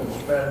people that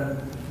spend,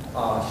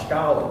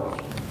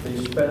 scholars, they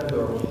spend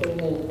their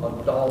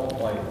whole adult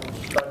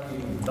life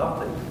studying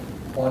nothing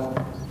but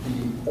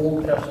the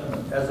Old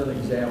Testament as an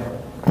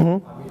example.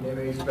 Mm-hmm. I mean, they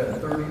may spend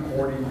 30,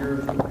 40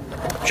 years.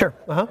 Sure.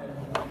 Uh-huh.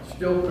 And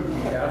still could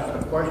be asked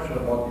a question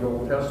about the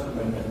Old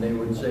Testament, and they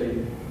would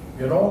say,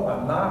 you know,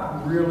 I'm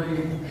not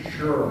really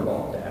sure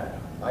about that.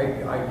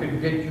 I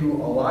could get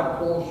you a lot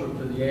closer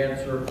to the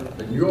answer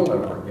than you'll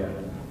ever get.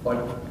 But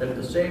at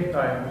the same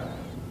time,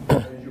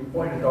 as you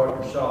pointed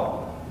out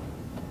yourself,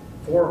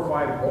 4 or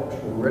 5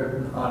 books were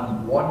written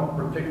on one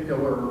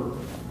particular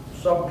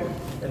subject,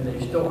 and they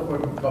still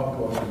couldn't come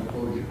to a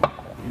conclusion.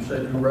 You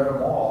said you read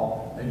them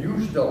all, and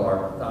you still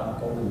are not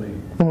totally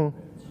convinced.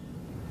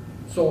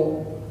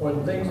 So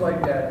when things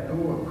like that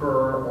do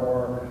occur,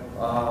 or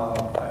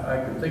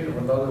I could think of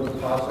another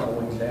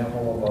possible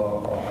example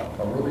of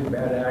a really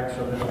bad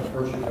accident, a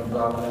person comes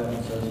out of that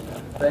and says,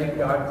 thank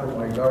God for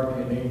my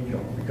guardian angel,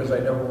 because I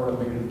never would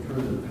have made it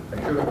through this.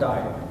 I should have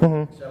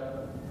died,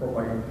 except for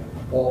my,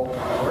 well,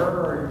 where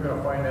are you going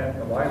to find that in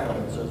the Bible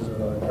that says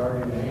a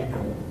guardian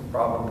angel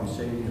probably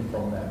saved you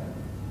from that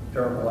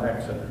terrible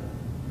accident?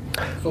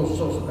 So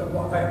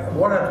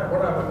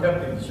what I'm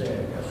attempting to say,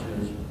 I guess,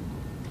 is,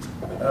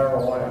 I don't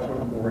know why I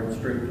couldn't go right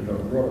straight to the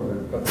root of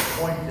it, but the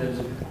point is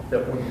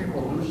that when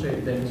people do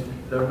say things,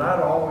 they're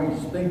not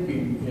always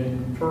thinking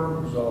in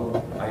terms of,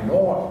 I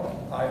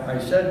know I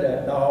said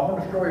that, now I'm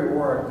going to show you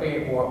where I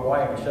came,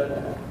 why I said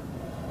that.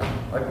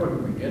 I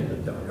couldn't begin to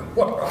tell you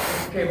what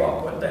I came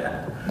up with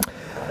that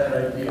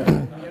idea.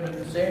 And at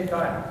the same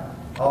time,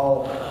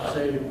 I'll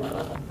say,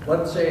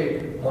 let's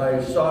say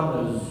my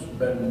son has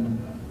been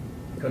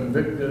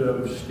convicted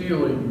of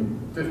stealing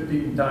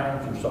 15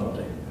 times or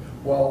something.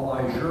 Well,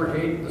 I sure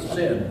hate the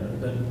sin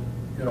that,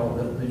 you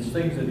know, these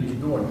things that he's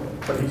doing,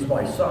 but he's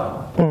my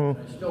son. I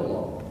still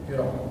love him, you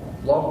know.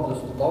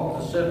 Love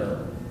the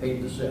sinner,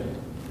 hate the sin.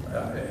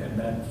 And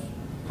that's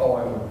how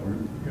I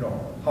would, you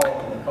know, how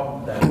I would come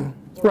to that.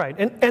 Right,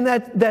 and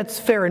that's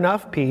fair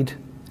enough, Pete.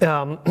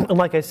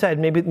 Like I said,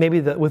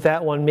 maybe with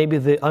that one, maybe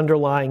the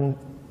underlying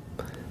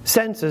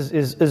sense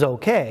is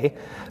okay.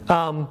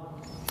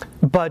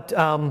 But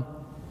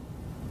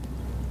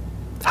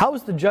how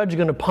is the judge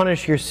going to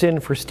punish your sin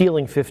for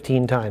stealing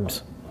 15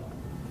 times?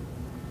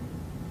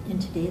 In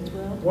today's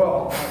world?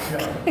 Well,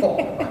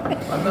 yeah.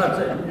 I'm not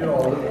saying, you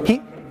know,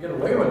 get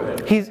away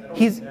with it.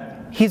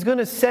 He's going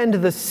to send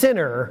the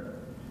sinner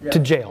to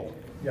jail.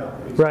 Yeah.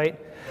 Right?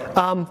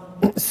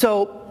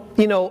 So,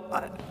 you know,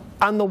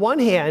 on the one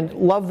hand,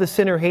 love the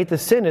sinner, hate the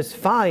sin is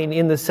fine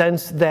in the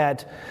sense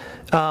that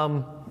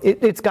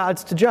it's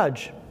God's to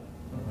judge.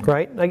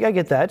 Right? I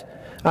get that.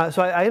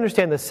 So I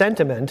understand the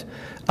sentiment.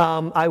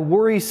 I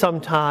worry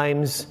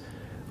sometimes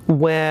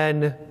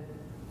when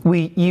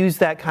we use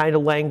that kind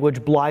of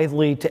language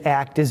blithely to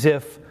act as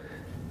if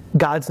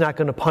God's not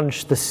going to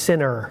punish the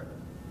sinner.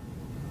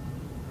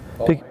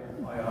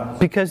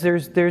 Because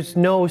there's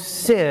no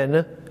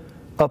sin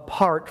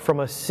apart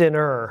from a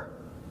sinner.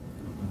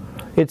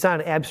 It's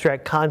not an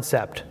abstract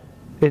concept.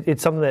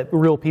 It's something that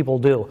real people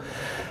do.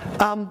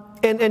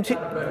 And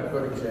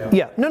to,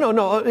 yeah,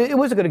 no, it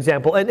was a good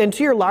example. And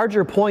to your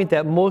larger point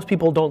that most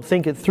people don't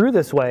think it through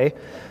this way,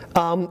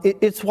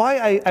 it's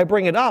why I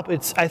bring it up.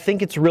 I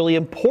think it's really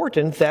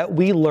important that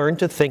we learn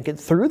to think it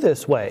through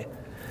this way.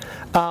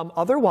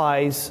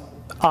 Otherwise,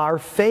 our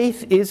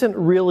faith isn't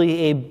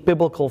really a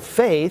biblical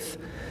faith.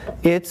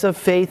 It's a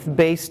faith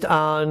based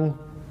on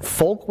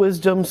folk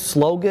wisdom,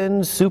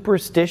 slogans,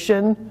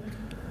 superstition,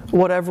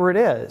 whatever it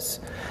is.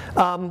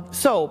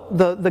 So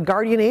the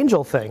guardian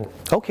angel thing.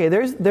 Okay,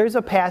 there's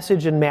a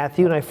passage in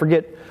Matthew, and I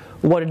forget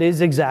what it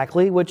is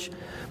exactly, which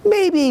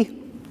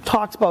maybe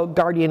talks about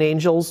guardian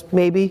angels.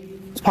 Maybe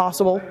it's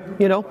possible,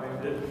 you know.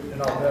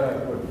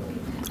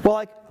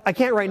 Well, I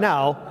can't right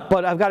now,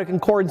 but I've got a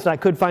concordance and I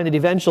could find it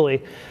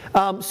eventually.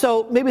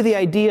 So maybe the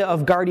idea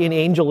of guardian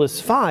angel is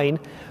fine.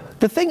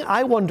 The thing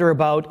I wonder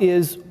about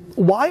is,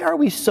 why are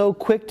we so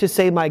quick to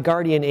say my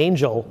guardian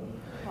angel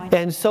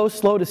and so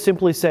slow to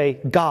simply say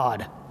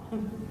God?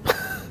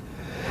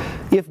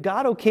 If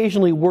God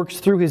occasionally works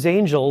through his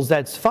angels,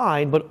 that's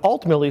fine, but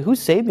ultimately, who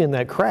saved me in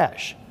that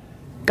crash?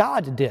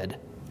 God did.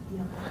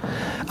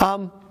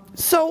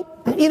 So,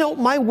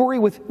 my worry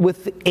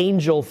with the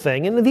angel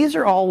thing, and these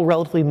are all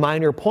relatively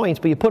minor points,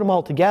 but you put them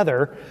all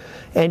together,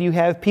 and you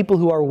have people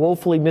who are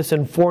woefully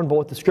misinformed about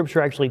what the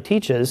Scripture actually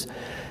teaches.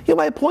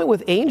 My point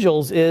with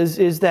angels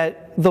is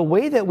that the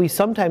way that we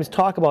sometimes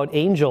talk about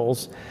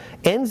angels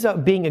ends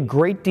up being a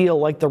great deal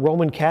like the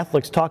Roman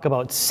Catholics talk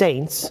about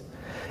saints,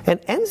 and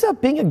ends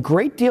up being a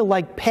great deal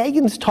like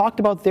pagans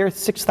talked about their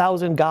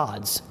 6,000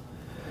 gods.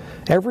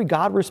 Every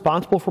god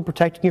responsible for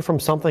protecting you from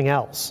something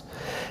else.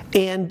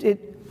 And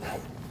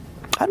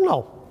I don't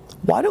know,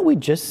 why don't we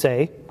just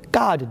say,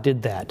 God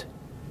did that?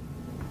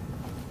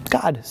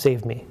 God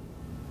saved me.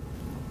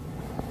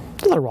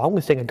 There's nothing wrong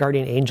with saying a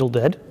guardian angel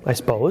did, I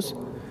suppose.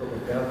 From a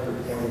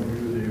Catholic point of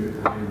view,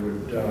 they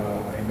would,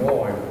 I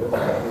know I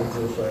was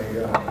just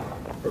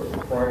a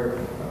prior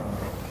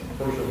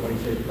person, when you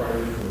say prior to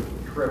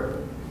the trip,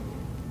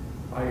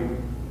 I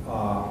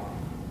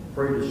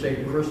prayed to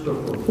St.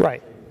 Christopher.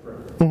 Right.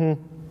 Mm-hmm.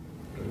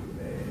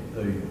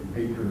 The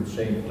patron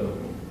saint of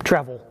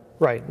travel.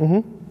 Right.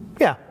 Mm-hmm.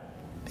 Yeah.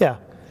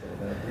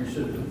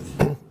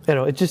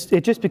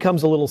 It just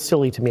becomes a little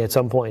silly to me at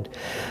some point.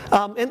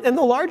 And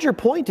the larger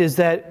point is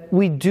that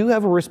we do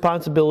have a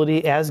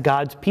responsibility as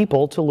God's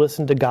people to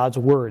listen to God's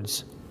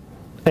words,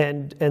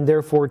 and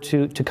therefore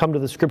to come to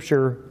the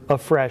Scripture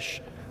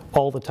afresh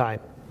all the time.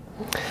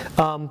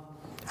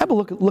 I've been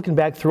looking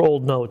back through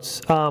old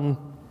notes.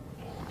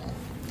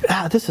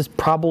 This is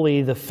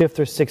probably the 5th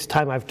or 6th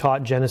time I've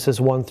taught Genesis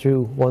 1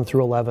 through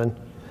 11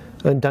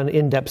 and done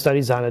in-depth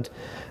studies on it.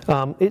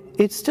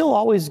 It's still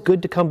always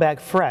good to come back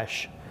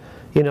fresh.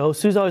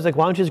 Sue's always like,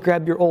 why don't you just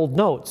grab your old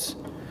notes?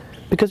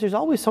 Because there's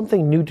always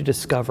something new to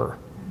discover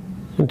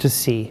and to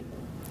see.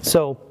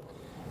 So,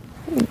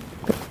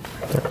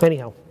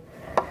 anyhow.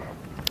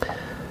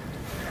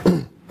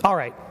 All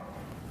right.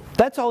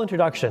 That's all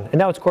introduction. And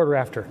now it's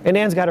 1:15. And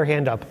Ann's got her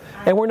hand up.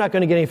 And we're not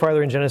going to get any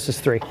farther in Genesis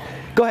 3.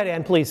 Go ahead,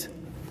 Ann, please.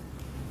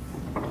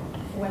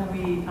 When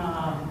we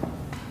bought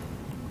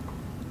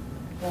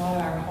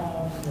our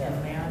home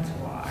in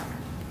Manitowoc,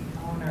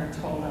 the owner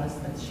told us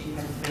that she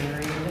had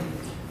buried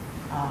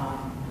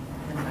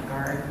in the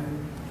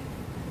garden,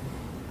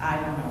 I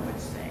don't know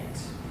which saint,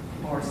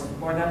 or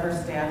whatever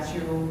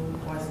statue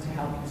was to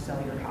help you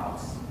sell your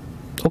house.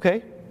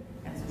 Okay.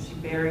 And so she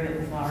buried it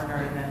in the flower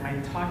garden, and I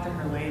talked to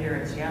her later,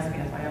 and she asked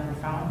me if I ever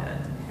found it,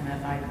 and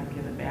if I could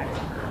give it back to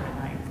her, and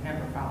I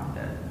never found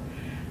it.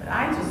 But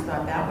I just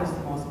thought that was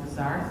the most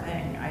bizarre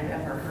thing I'd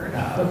ever heard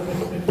of.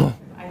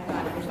 I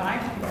thought, if I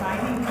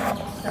need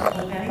help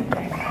with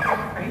anything, I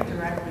could pray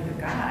directly to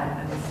God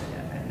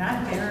and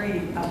not bury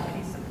a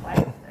piece of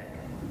plastic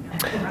in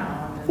the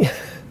ground.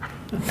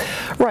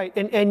 Right,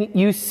 and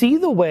you see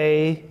the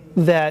way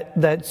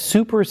that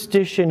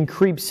superstition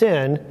creeps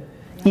in,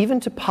 even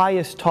to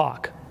pious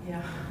talk.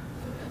 Yeah.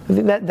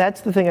 That's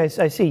the thing I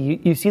see.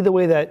 You see the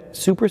way that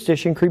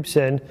superstition creeps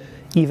in,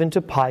 even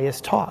to pious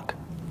talk.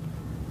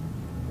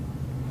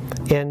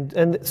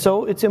 And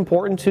so it's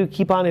important to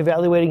keep on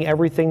evaluating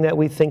everything that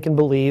we think and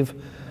believe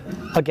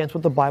against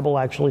what the Bible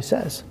actually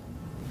says.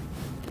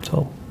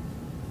 So,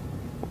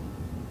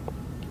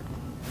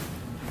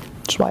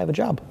 that's why I have a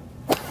job.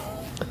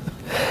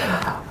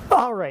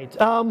 All right.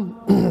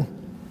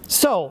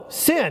 So,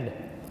 sin.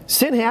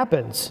 Sin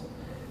happens.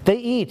 They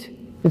eat.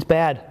 It's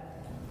bad.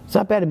 It's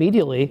not bad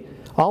immediately.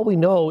 All we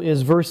know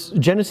is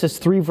Genesis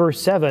 3,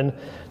 verse 7,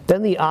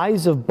 then the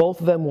eyes of both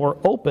of them were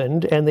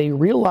opened, and they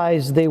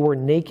realized they were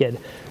naked.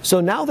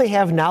 So now they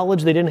have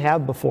knowledge they didn't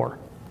have before.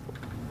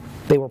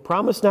 They were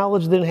promised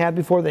knowledge they didn't have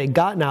before. They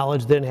got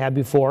knowledge they didn't have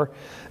before.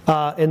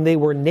 And they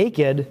were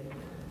naked,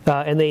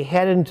 and they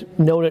hadn't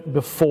known it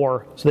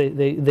before. So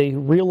they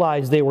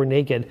realized they were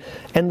naked.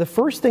 And the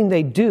first thing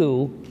they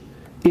do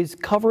is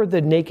cover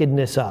the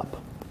nakedness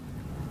up.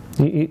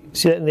 You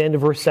see that in the end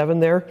of verse 7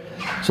 there?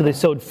 So they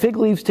sewed fig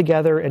leaves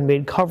together and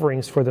made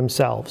coverings for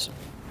themselves.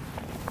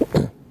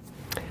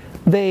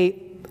 They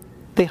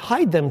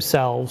hide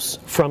themselves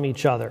from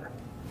each other.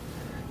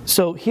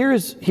 So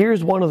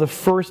here's one of the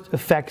first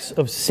effects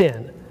of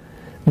sin,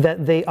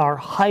 that they are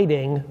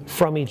hiding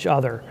from each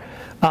other.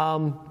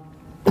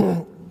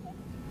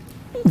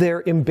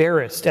 They're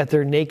embarrassed at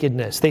their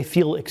nakedness. They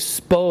feel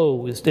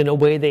exposed in a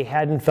way they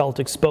hadn't felt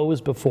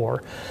exposed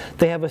before.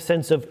 They have a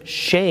sense of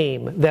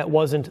shame that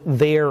wasn't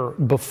there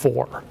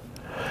before.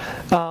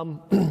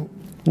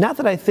 Not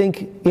that I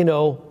think, in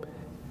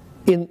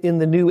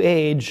the new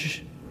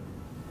age,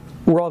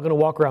 we're all going to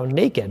walk around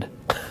naked,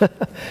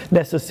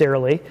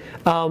 necessarily.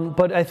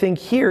 But I think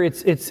here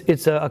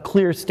it's a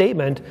clear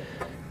statement.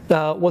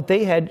 What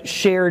they had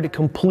shared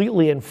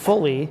completely and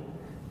fully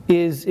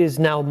is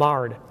now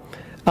marred.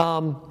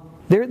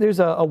 There's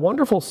a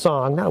wonderful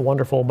song, not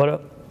wonderful,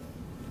 but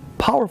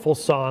powerful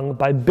song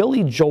by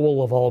Billy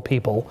Joel, of all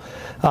people,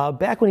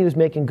 back when he was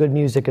making good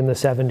music in the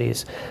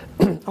 70s.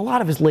 A lot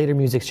of his later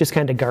music's just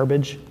kind of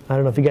garbage. I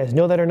don't know if you guys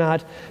know that or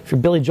not, if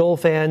you're Billy Joel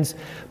fans.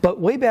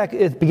 But way back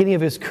at the beginning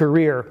of his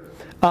career,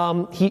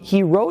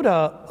 he wrote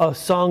a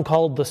song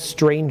called The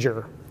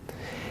Stranger.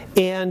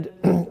 And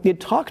it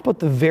talks about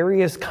the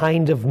various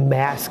kind of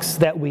masks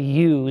that we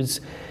use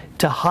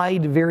to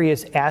hide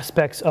various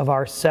aspects of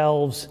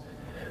ourselves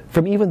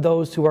from even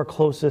those who are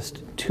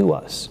closest to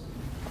us.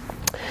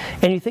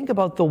 And you think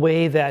about the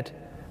way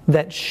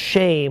that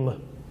shame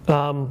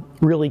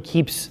really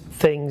keeps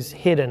things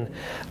hidden.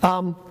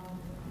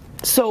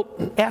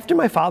 So after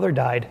my father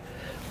died,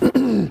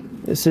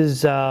 this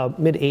is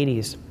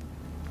mid-'80s,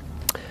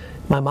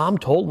 my mom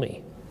told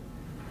me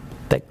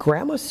that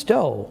Grandma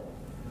Stowe,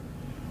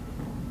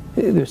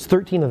 there's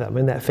 13 of them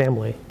in that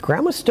family,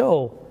 Grandma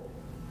Stowe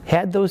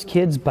had those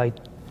kids by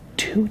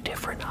 2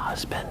 different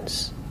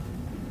husbands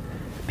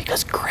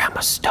because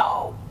Grandma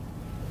Stowe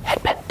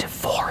had been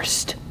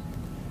divorced.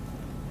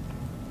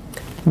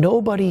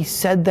 Nobody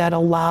said that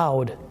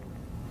aloud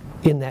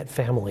in that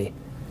family,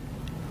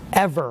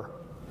 ever.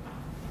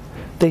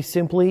 They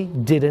simply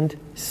didn't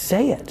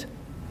say it.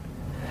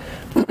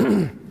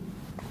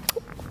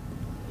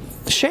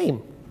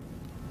 Shame.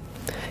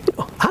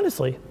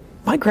 Honestly,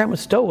 my Grandma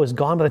Stowe was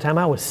gone by the time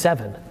I was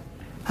 7.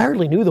 I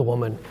hardly knew the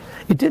woman.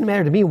 It didn't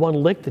matter to me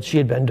one lick that she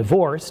had been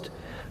divorced.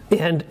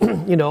 And,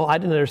 I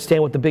didn't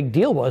understand what the big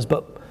deal was,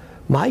 but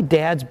my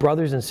dad's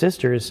brothers and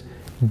sisters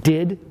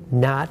did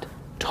not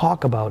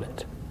talk about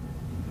it.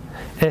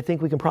 And I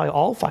think we can probably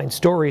all find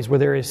stories where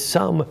there is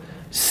some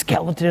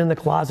skeleton in the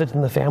closet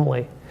in the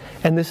family.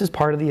 And this is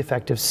part of the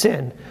effect of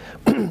sin.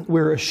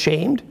 We're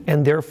ashamed,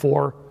 and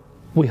therefore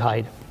we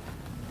hide.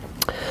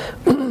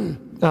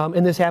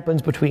 And this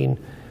happens between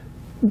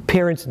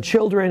parents and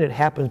children, it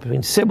happens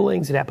between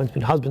siblings, it happens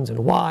between husbands and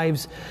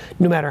wives.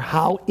 No matter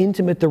how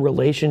intimate the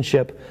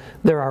relationship,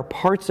 there are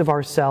parts of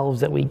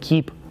ourselves that we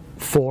keep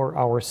for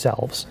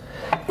ourselves.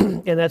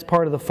 And that's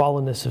part of the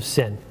fallenness of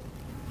sin.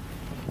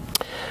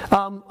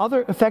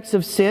 Other effects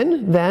of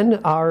sin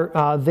then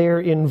are there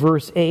in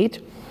verse 8.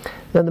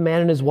 Then the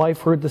man and his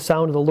wife heard the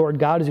sound of the Lord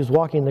God as he was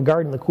walking in the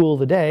garden in the cool of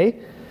the day,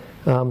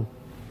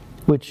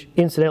 which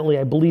incidentally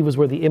I believe is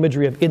where the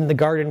imagery of in the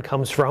garden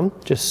comes from,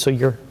 just so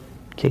in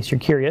case you're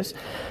curious.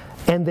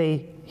 And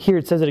here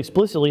it says it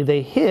explicitly,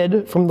 they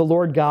hid from the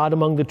Lord God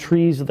among the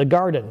trees of the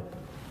garden.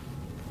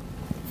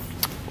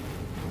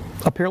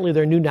 Apparently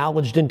their new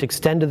knowledge didn't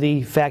extend to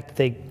the fact that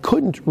they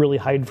couldn't really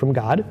hide from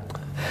God,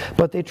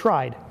 but they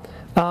tried.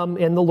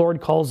 And the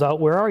Lord calls out,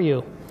 "Where are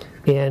you?"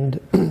 And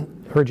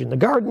heard you in the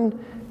garden,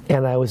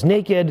 and I was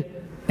naked,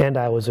 and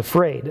I was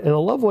afraid. And I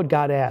love what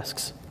God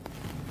asks.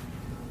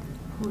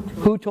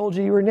 Who told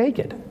you were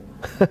naked?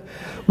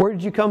 Where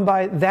did you come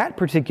by that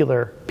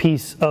particular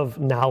piece of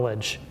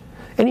knowledge?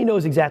 And he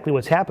knows exactly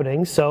what's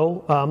happening,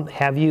 so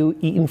have you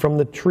eaten from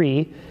the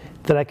tree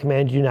that I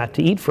commanded you not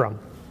to eat from?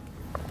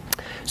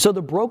 So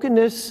the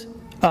brokenness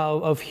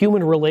of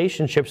human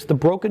relationships, the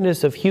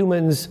brokenness of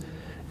humans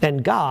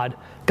and God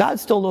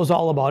still knows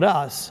all about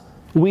us.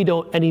 We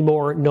don't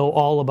anymore know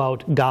all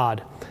about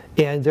God.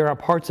 And there are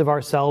parts of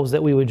ourselves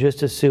that we would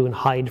just as soon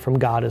hide from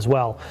God as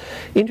well.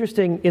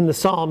 Interesting in the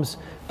Psalms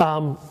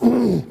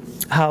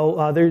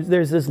how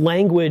there's this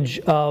language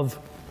of,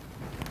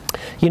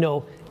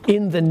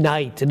 in the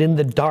night and in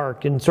the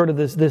dark, and sort of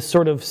this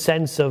sort of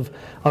sense of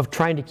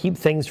trying to keep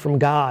things from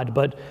God,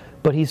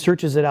 but he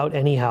searches it out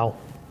anyhow.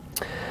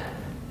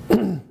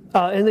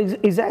 And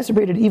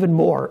exacerbated even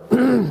more,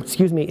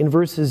 in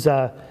verses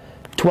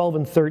 12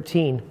 and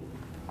 13.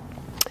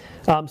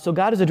 So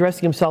God is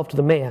addressing himself to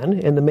the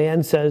man, and the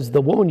man says,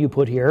 "The woman you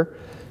put here,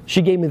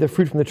 she gave me the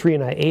fruit from the tree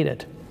and I ate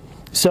it."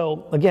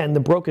 So again, the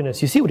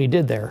brokenness, you see what he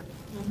did there?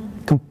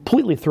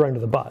 Completely threw under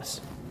the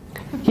bus.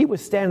 He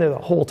was standing there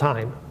the whole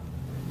time,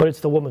 but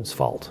it's the woman's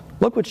fault.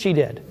 Look what she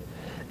did.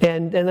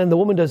 And then the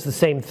woman does the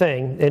same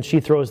thing, and she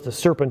throws the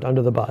serpent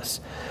under the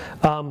bus.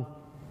 Well,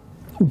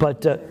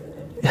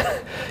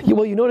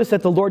 you notice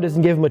that the Lord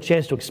doesn't give him a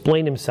chance to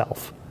explain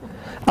himself.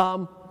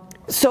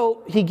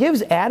 So he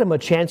gives Adam a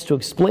chance to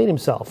explain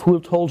himself. Who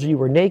told you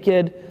were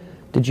naked?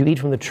 Did you eat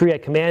from the tree I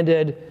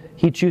commanded?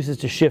 He chooses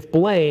to shift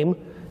blame.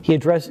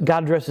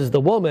 God addresses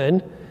the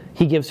woman.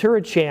 He gives her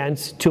a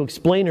chance to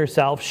explain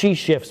herself. She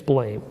shifts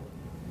blame.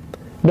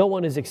 No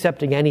one is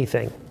accepting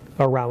anything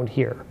around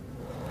here.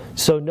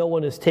 So no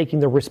one is taking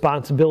the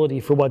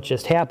responsibility for what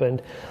just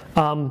happened.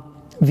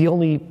 The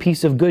only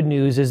piece of good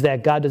news is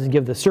that God doesn't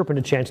give the serpent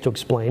a chance to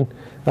explain.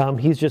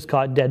 He's just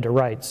caught dead to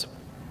rights.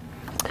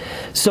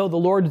 So the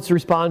Lord's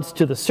response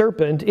to the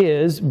serpent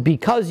is,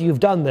 because you've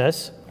done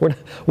this,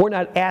 we're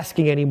not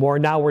asking anymore,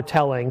 now we're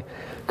telling,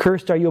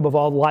 cursed are you above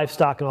all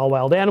livestock and all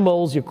wild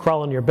animals, you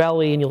crawl on your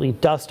belly and you'll eat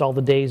dust all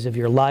the days of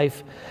your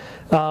life.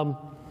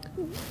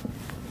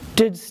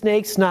 Did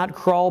snakes not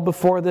crawl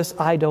before this?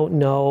 I don't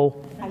know.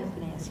 I was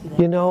going to ask you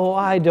that.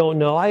 I don't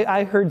know.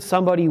 I heard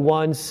somebody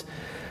once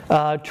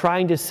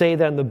trying to say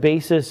that on the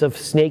basis of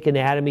snake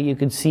anatomy, you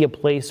could see a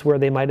place where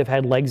they might have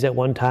had legs at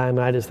one time,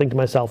 and I just think to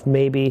myself,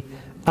 maybe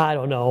I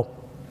don't know.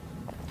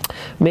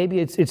 Maybe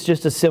it's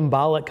just a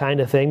symbolic kind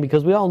of thing,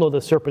 because we all know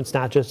the serpent's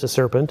not just a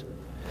serpent.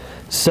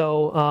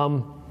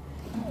 So,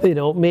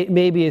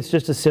 maybe it's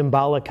just a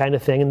symbolic kind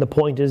of thing, and the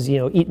point is,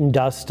 eating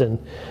dust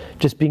and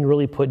just being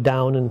really put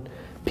down, and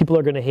people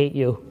are going to hate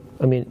you.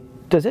 I mean,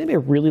 does anybody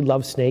really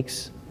love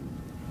snakes?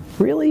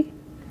 Really?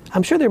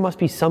 I'm sure there must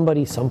be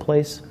somebody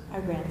someplace.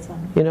 Our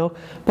grandson.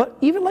 But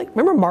even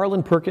remember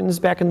Marlon Perkins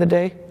back in the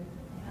day?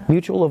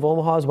 Mutual of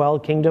Omaha's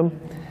Wild Kingdom?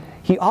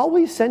 He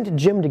always sent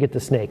Jim to get the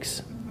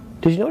snakes.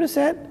 Did you notice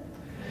that?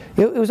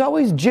 It was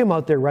always Jim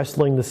out there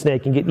wrestling the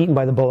snake and getting eaten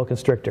by the boa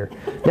constrictor.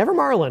 Never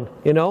Marlon,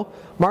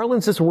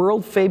 Marlon's this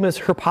world-famous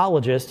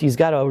herpologist. He's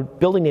got a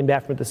building named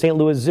after him at the St.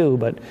 Louis Zoo,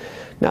 but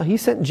now he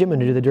sent Jim in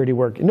to do the dirty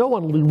work. No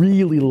one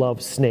really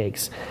loves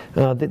snakes.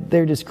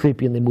 They're just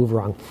creepy and they move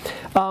wrong.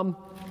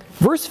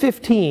 Verse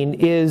 15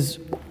 is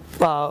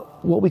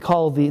what we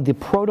call the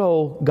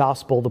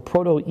proto-gospel, the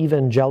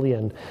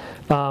proto-evangelion,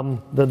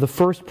 the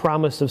first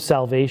promise of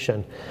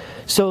salvation.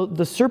 So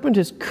the serpent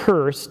is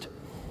cursed,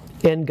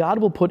 and God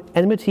will put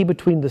enmity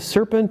between the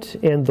serpent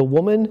and the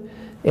woman,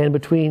 and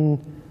between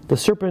the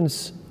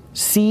serpent's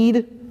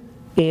seed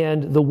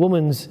and the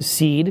woman's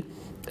seed.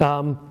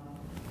 How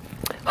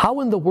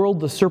in the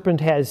world the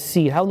serpent has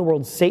seed, how in the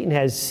world Satan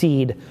has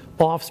seed,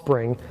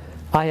 offspring,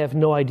 I have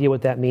no idea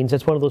what that means.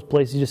 That's one of those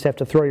places you just have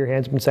to throw your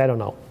hands up and say, I don't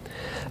know.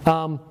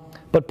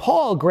 But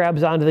Paul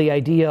grabs onto the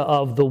idea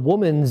of the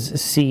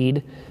woman's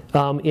seed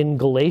in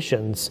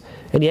Galatians,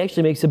 and he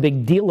actually makes a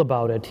big deal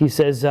about it. He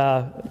says,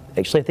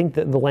 actually I think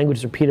that the language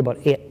is repeated about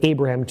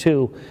Abraham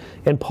too,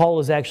 and Paul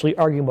is actually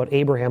arguing about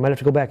Abraham. I'd have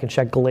to go back and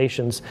check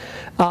Galatians.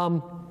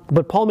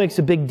 But Paul makes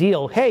a big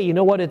deal. Hey, you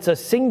know what? It's a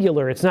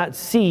singular. It's not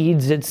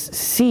seeds, it's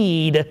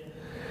seed.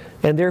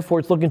 And therefore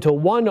it's looking to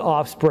one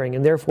offspring,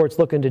 and therefore it's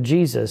looking to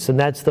Jesus, and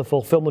that's the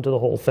fulfillment of the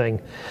whole thing.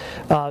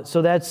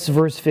 So that's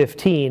verse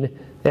 15,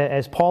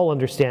 as Paul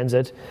understands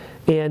it.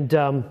 And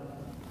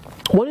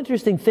one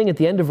interesting thing at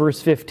the end of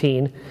verse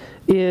 15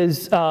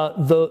 is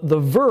the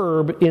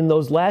verb in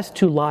those last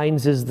two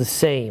lines is the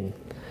same.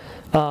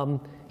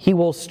 He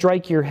will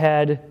strike your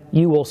head,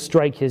 you will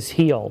strike his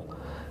heel.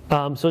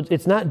 So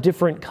it's not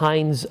different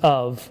kinds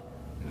of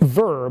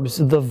verbs.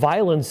 The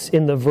violence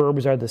in the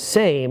verbs are the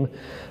same.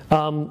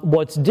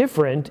 What's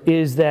different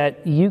is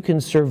that you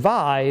can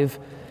survive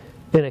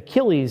an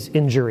Achilles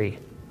injury.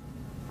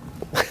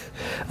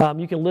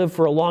 You can live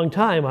for a long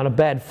time on a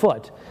bad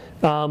foot.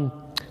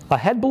 A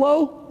head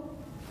blow,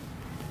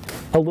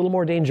 a little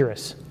more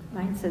dangerous.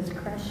 Mine says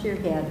crush your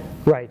head.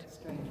 Right.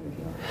 Strike your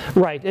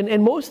heel. Right,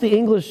 and most of the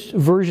English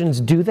versions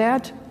do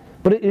that,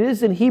 but it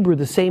is in Hebrew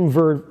the same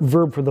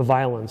verb for the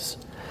violence.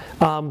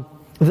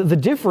 The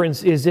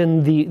difference is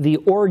in the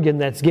organ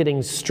that's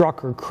getting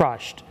struck or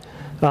crushed.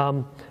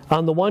 On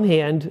the one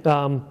hand,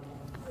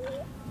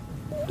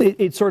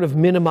 it's sort of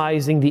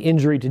minimizing the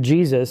injury to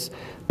Jesus,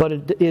 but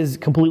it is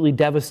completely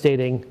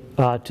devastating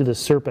to the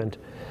serpent.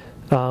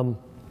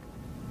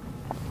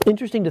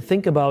 Interesting to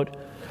think about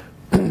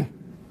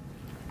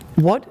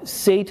what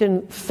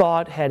Satan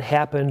thought had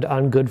happened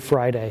on Good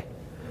Friday.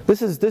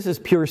 This is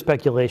pure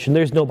speculation.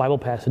 There's no Bible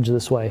passage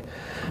this way.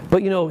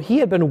 But he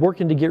had been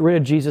working to get rid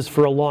of Jesus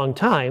for a long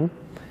time.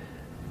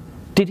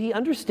 Did he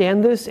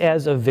understand this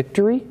as a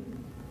victory?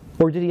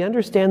 Or did he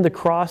understand the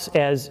cross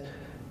as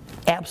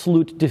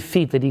absolute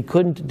defeat, that he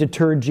couldn't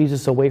deter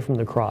Jesus away from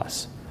the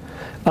cross?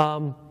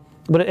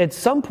 But at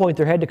some point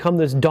there had to come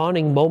this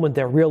dawning moment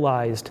that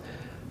realized,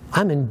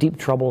 I'm in deep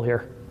trouble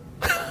here.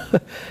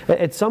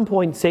 At some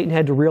point, Satan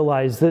had to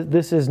realize that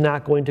this is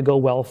not going to go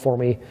well for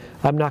me.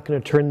 I'm not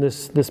going to turn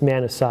this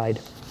man aside.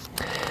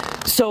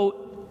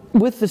 So,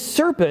 with the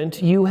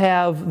serpent, you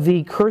have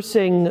the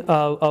cursing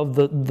of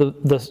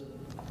the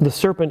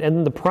serpent, and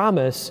then the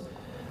promise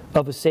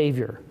of a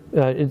Savior.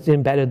 It's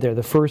embedded there.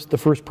 The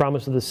first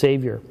promise of the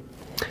Savior.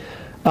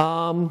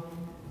 The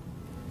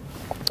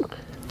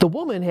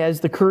woman has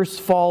the curse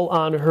fall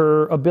on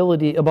her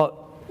ability about.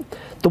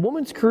 The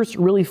woman's curse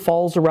really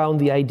falls around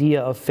the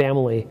idea of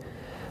family.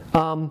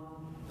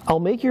 I'll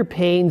make your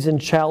pains in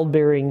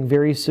childbearing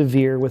very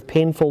severe. With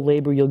painful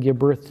labor you'll give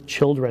birth to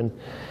children.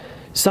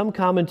 Some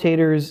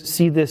commentators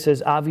see this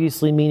as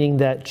obviously meaning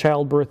that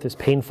childbirth is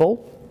painful,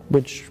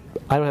 which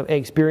I don't have any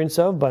experience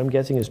of, but I'm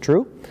guessing is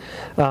true.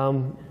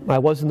 I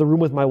was in the room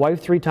with my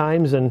wife 3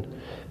 times, and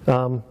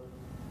am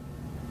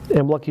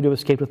lucky to have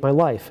escaped with my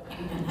life.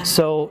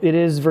 So it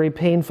is very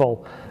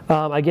painful.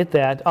 I get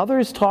that.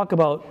 Others talk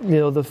about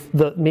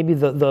maybe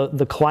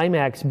the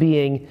climax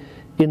being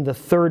in the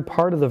third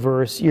part of the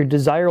verse. Your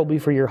desire will be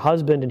for your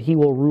husband, and he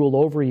will rule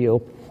over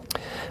you.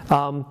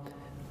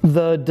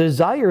 The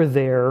desire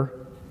there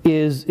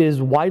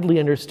is widely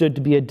understood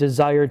to be a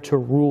desire to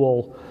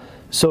rule.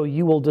 So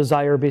you will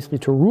desire basically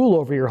to rule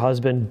over your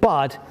husband,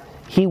 but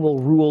he will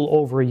rule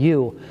over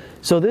you.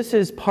 So this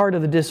is part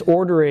of the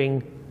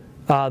disordering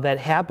that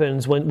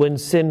happens when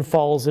sin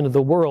falls into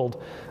the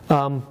world.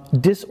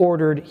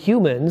 Disordered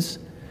humans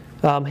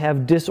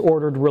have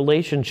disordered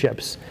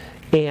relationships,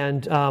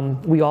 and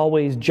we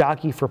always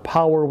jockey for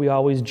power, we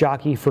always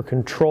jockey for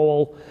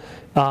control,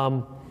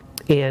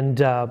 and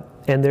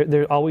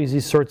there are always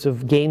these sorts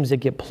of games that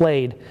get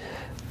played.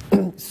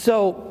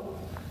 So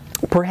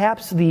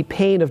perhaps the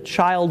pain of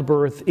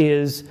childbirth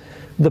is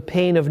the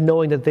pain of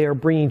knowing that they are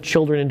bringing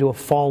children into a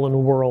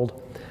fallen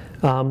world.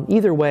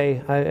 Either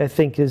way, I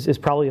think is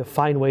probably a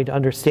fine way to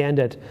understand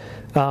it.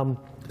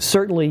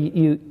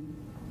 Certainly,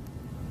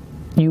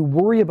 you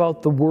worry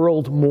about the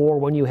world more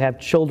when you have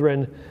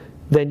children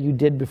than you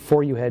did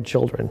before you had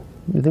children.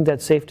 You think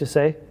that's safe to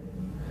say?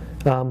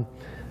 I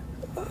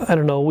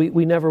don't know.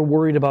 We never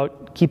worried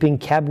about keeping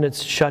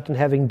cabinets shut and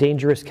having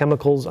dangerous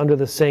chemicals under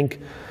the sink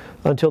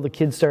until the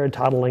kids started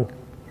toddling.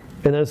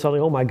 And then suddenly,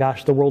 oh my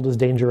gosh, the world is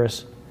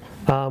dangerous.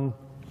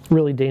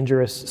 Really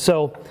dangerous.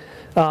 So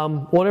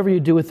whatever you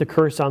do with the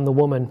curse on the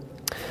woman.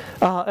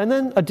 And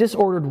then a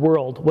disordered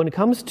world. When it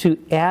comes to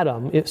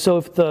Adam, if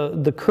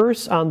the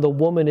curse on the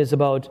woman is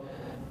about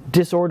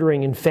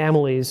disordering in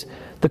families,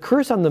 the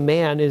curse on the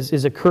man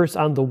is a curse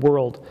on the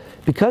world.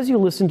 Because you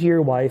listened to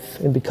your wife,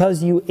 and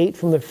because you ate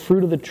from the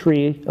fruit of the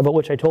tree, about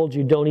which I told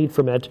you don't eat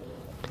from it,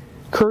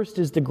 cursed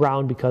is the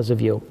ground because of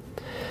you.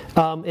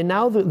 And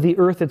now the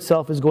earth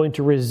itself is going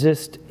to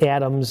resist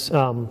Adam's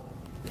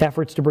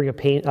efforts to bring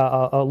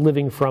a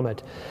living from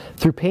it.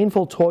 Through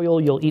painful toil,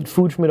 you'll eat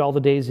food from it all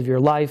the days of your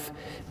life.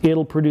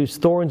 It'll produce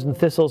thorns and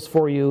thistles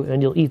for you,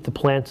 and you'll eat the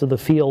plants of the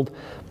field.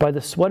 By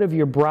the sweat of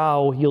your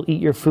brow, you'll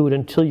eat your food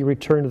until you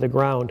return to the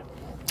ground.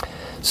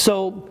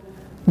 So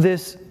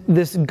this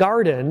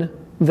garden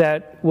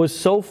that was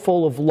so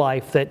full of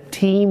life, that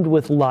teemed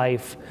with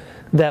life,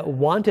 that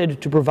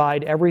wanted to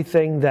provide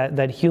everything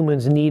that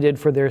humans needed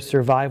for their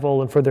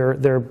survival and for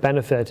their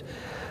benefit,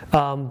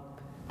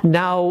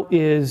 now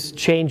is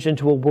changed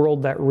into a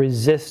world that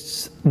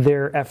resists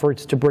their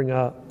efforts to bring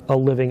a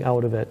living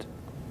out of it.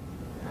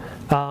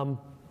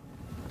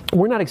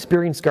 We're not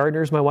experienced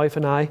gardeners, my wife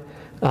and I.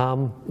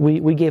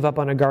 We gave up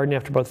on a garden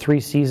after about 3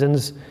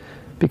 seasons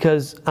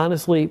because,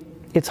 honestly,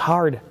 it's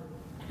hard.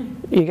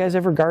 You guys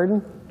ever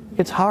garden?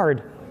 It's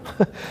hard.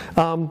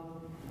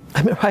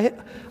 I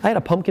had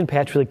a pumpkin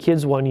patch for the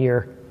kids one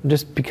year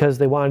just because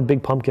they wanted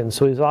big pumpkins.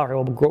 So he was all right,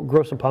 we'll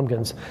grow some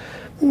pumpkins.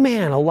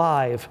 Man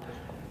alive.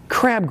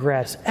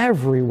 Crabgrass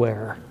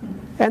everywhere.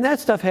 And that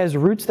stuff has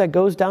roots that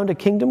goes down to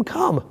kingdom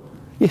come.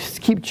 You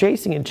just keep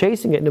chasing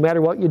it no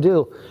matter what you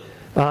do.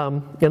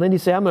 And then you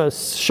say, I'm going to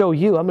show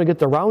you, I'm going to get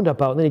the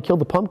Roundup out. And then you kill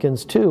the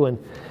pumpkins too. And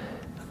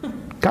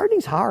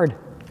gardening's hard.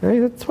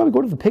 Right? That's why we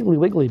go to the Piggly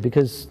Wiggly,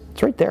 because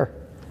it's right there.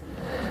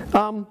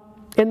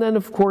 And then,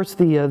 of course,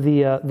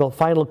 the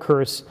final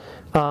curse.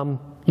 You're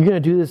going to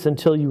do this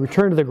until you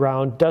return to the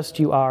ground. Dust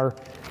you are,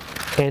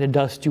 and to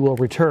dust you will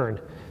return.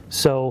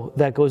 So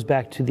that goes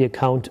back to the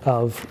account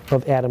of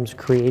Adam's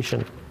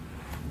creation.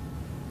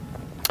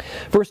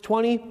 Verse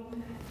 20,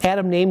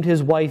 Adam named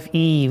his wife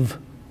Eve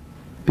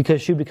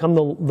because she would become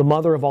the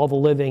mother of all the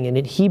living. And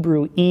in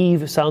Hebrew,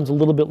 Eve sounds a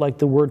little bit like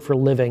the word for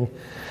living.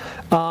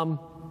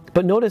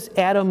 But notice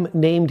Adam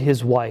named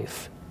his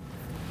wife.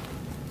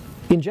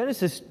 In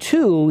Genesis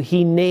 2,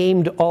 he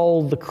named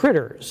all the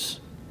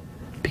critters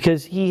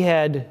because he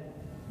had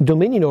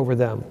dominion over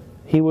them.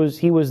 He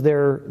was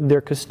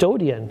their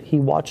custodian. He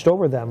watched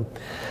over them.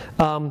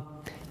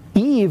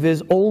 Eve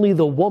is only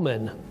the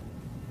woman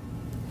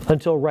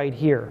until right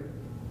here.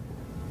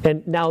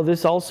 And now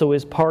this also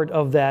is part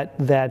of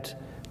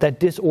that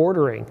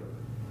disordering,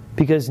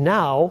 because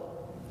now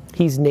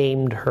he's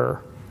named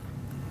her.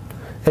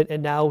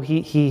 And now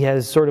he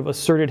has sort of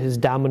asserted his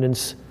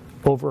dominance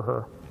over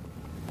her.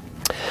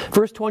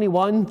 Verse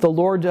 21, the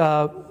Lord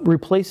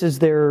replaces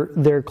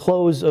their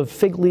clothes of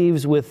fig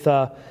leaves with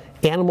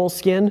animal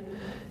skin.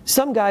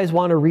 Some guys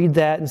want to read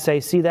that and say,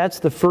 see, that's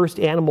the first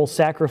animal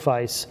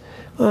sacrifice.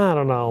 I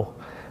don't know.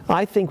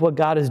 I think what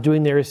God is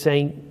doing there is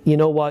saying, you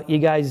know what, you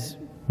guys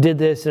did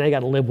this and I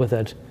got to live with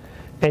it.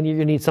 And you're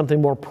going to need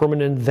something more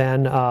permanent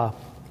than a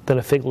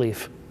fig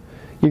leaf.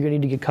 You're going to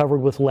need to get covered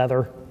with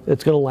leather.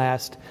 It's going to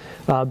last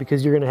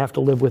because you're going to have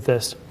to live with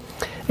this.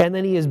 And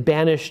then he is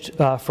banished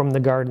from the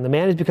garden. The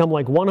man has become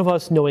like one of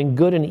us, knowing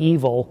good and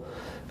evil,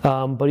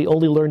 but he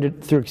only learned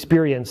it through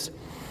experience.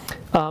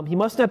 He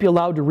must not be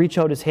allowed to reach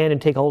out his hand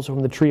and take also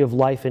from the tree of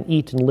life and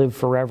eat and live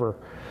forever.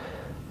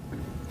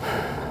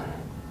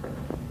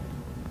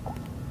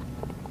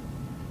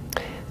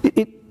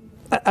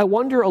 I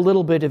wonder a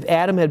little bit if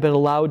Adam had been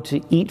allowed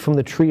to eat from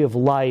the tree of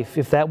life,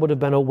 if that would have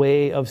been a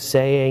way of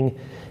saying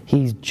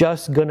he's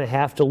just going to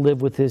have to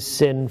live with his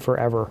sin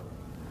forever.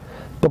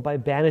 But by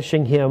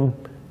banishing him,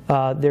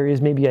 there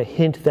is maybe a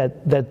hint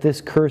that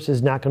this curse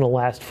is not going to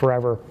last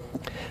forever.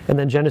 And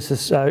then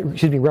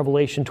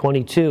Revelation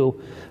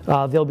 22,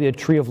 there'll be a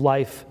tree of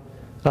life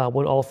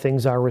when all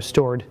things are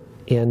restored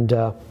and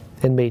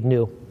made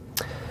new.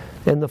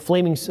 And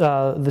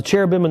the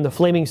cherubim and the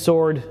flaming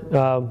sword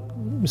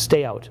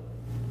stay out.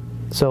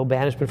 So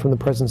banishment from the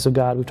presence of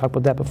God. We've talked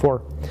about that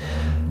before.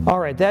 All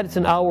right, that's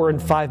an hour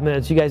and 5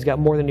 minutes. You guys got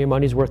more than your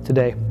money's worth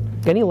today.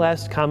 Any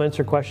last comments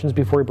or questions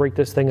before we break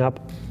this thing up?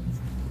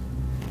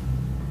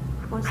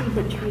 Wasn't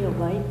the tree of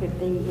life, if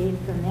they ate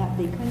from that,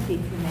 they couldn't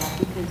eat from that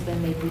because then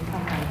they'd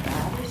become like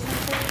God or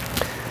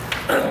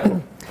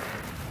something?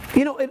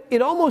 You know,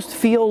 it almost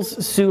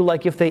feels, Sue,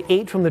 like if they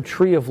ate from the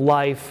tree of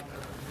life,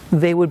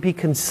 they would be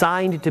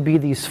consigned to be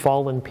these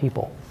fallen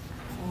people.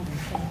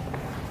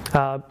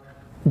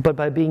 But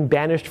by being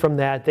banished from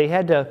that, they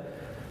had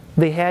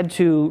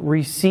to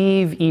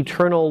receive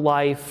eternal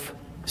life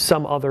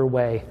some other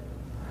way.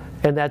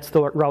 And that's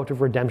the route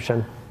of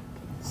redemption.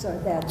 So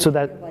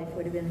that life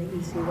would have been the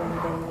easy way they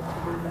had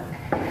to do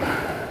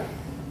that.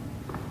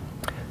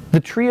 The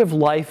tree of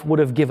life would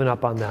have given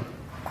up on them.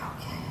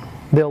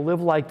 They'll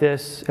live like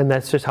this, and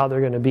that's just how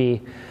they're going to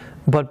be.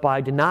 But by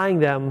denying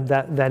them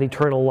that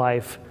eternal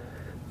life,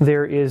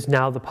 there is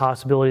now the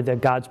possibility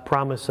that God's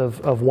promise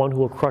of one who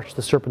will crush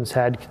the serpent's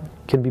head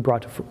can be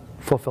brought to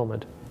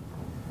fulfillment.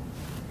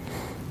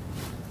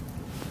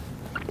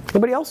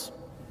 Anybody else?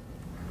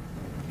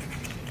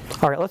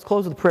 All right, let's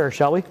close with prayer,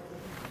 shall we?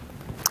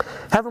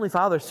 Heavenly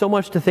Father, so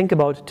much to think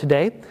about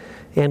today,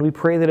 and we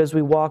pray that as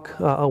we walk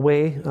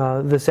away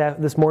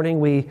this morning,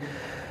 we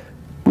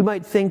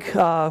might think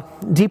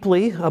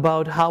deeply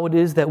about how it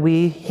is that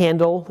we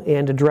handle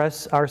and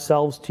address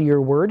ourselves to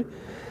your word,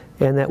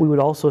 and that we would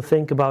also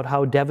think about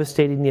how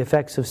devastating the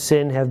effects of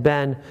sin have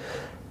been,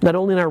 not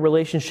only in our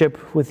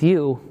relationship with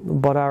you,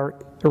 but our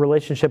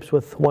relationships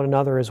with one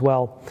another as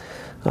well.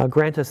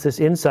 Grant us this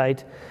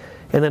insight,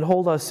 and then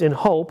hold us in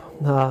hope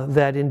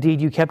that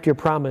indeed you kept your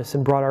promise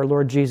and brought our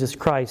Lord Jesus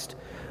Christ,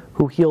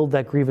 who healed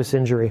that grievous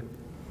injury.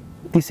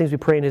 These things we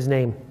pray in his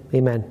name.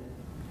 Amen.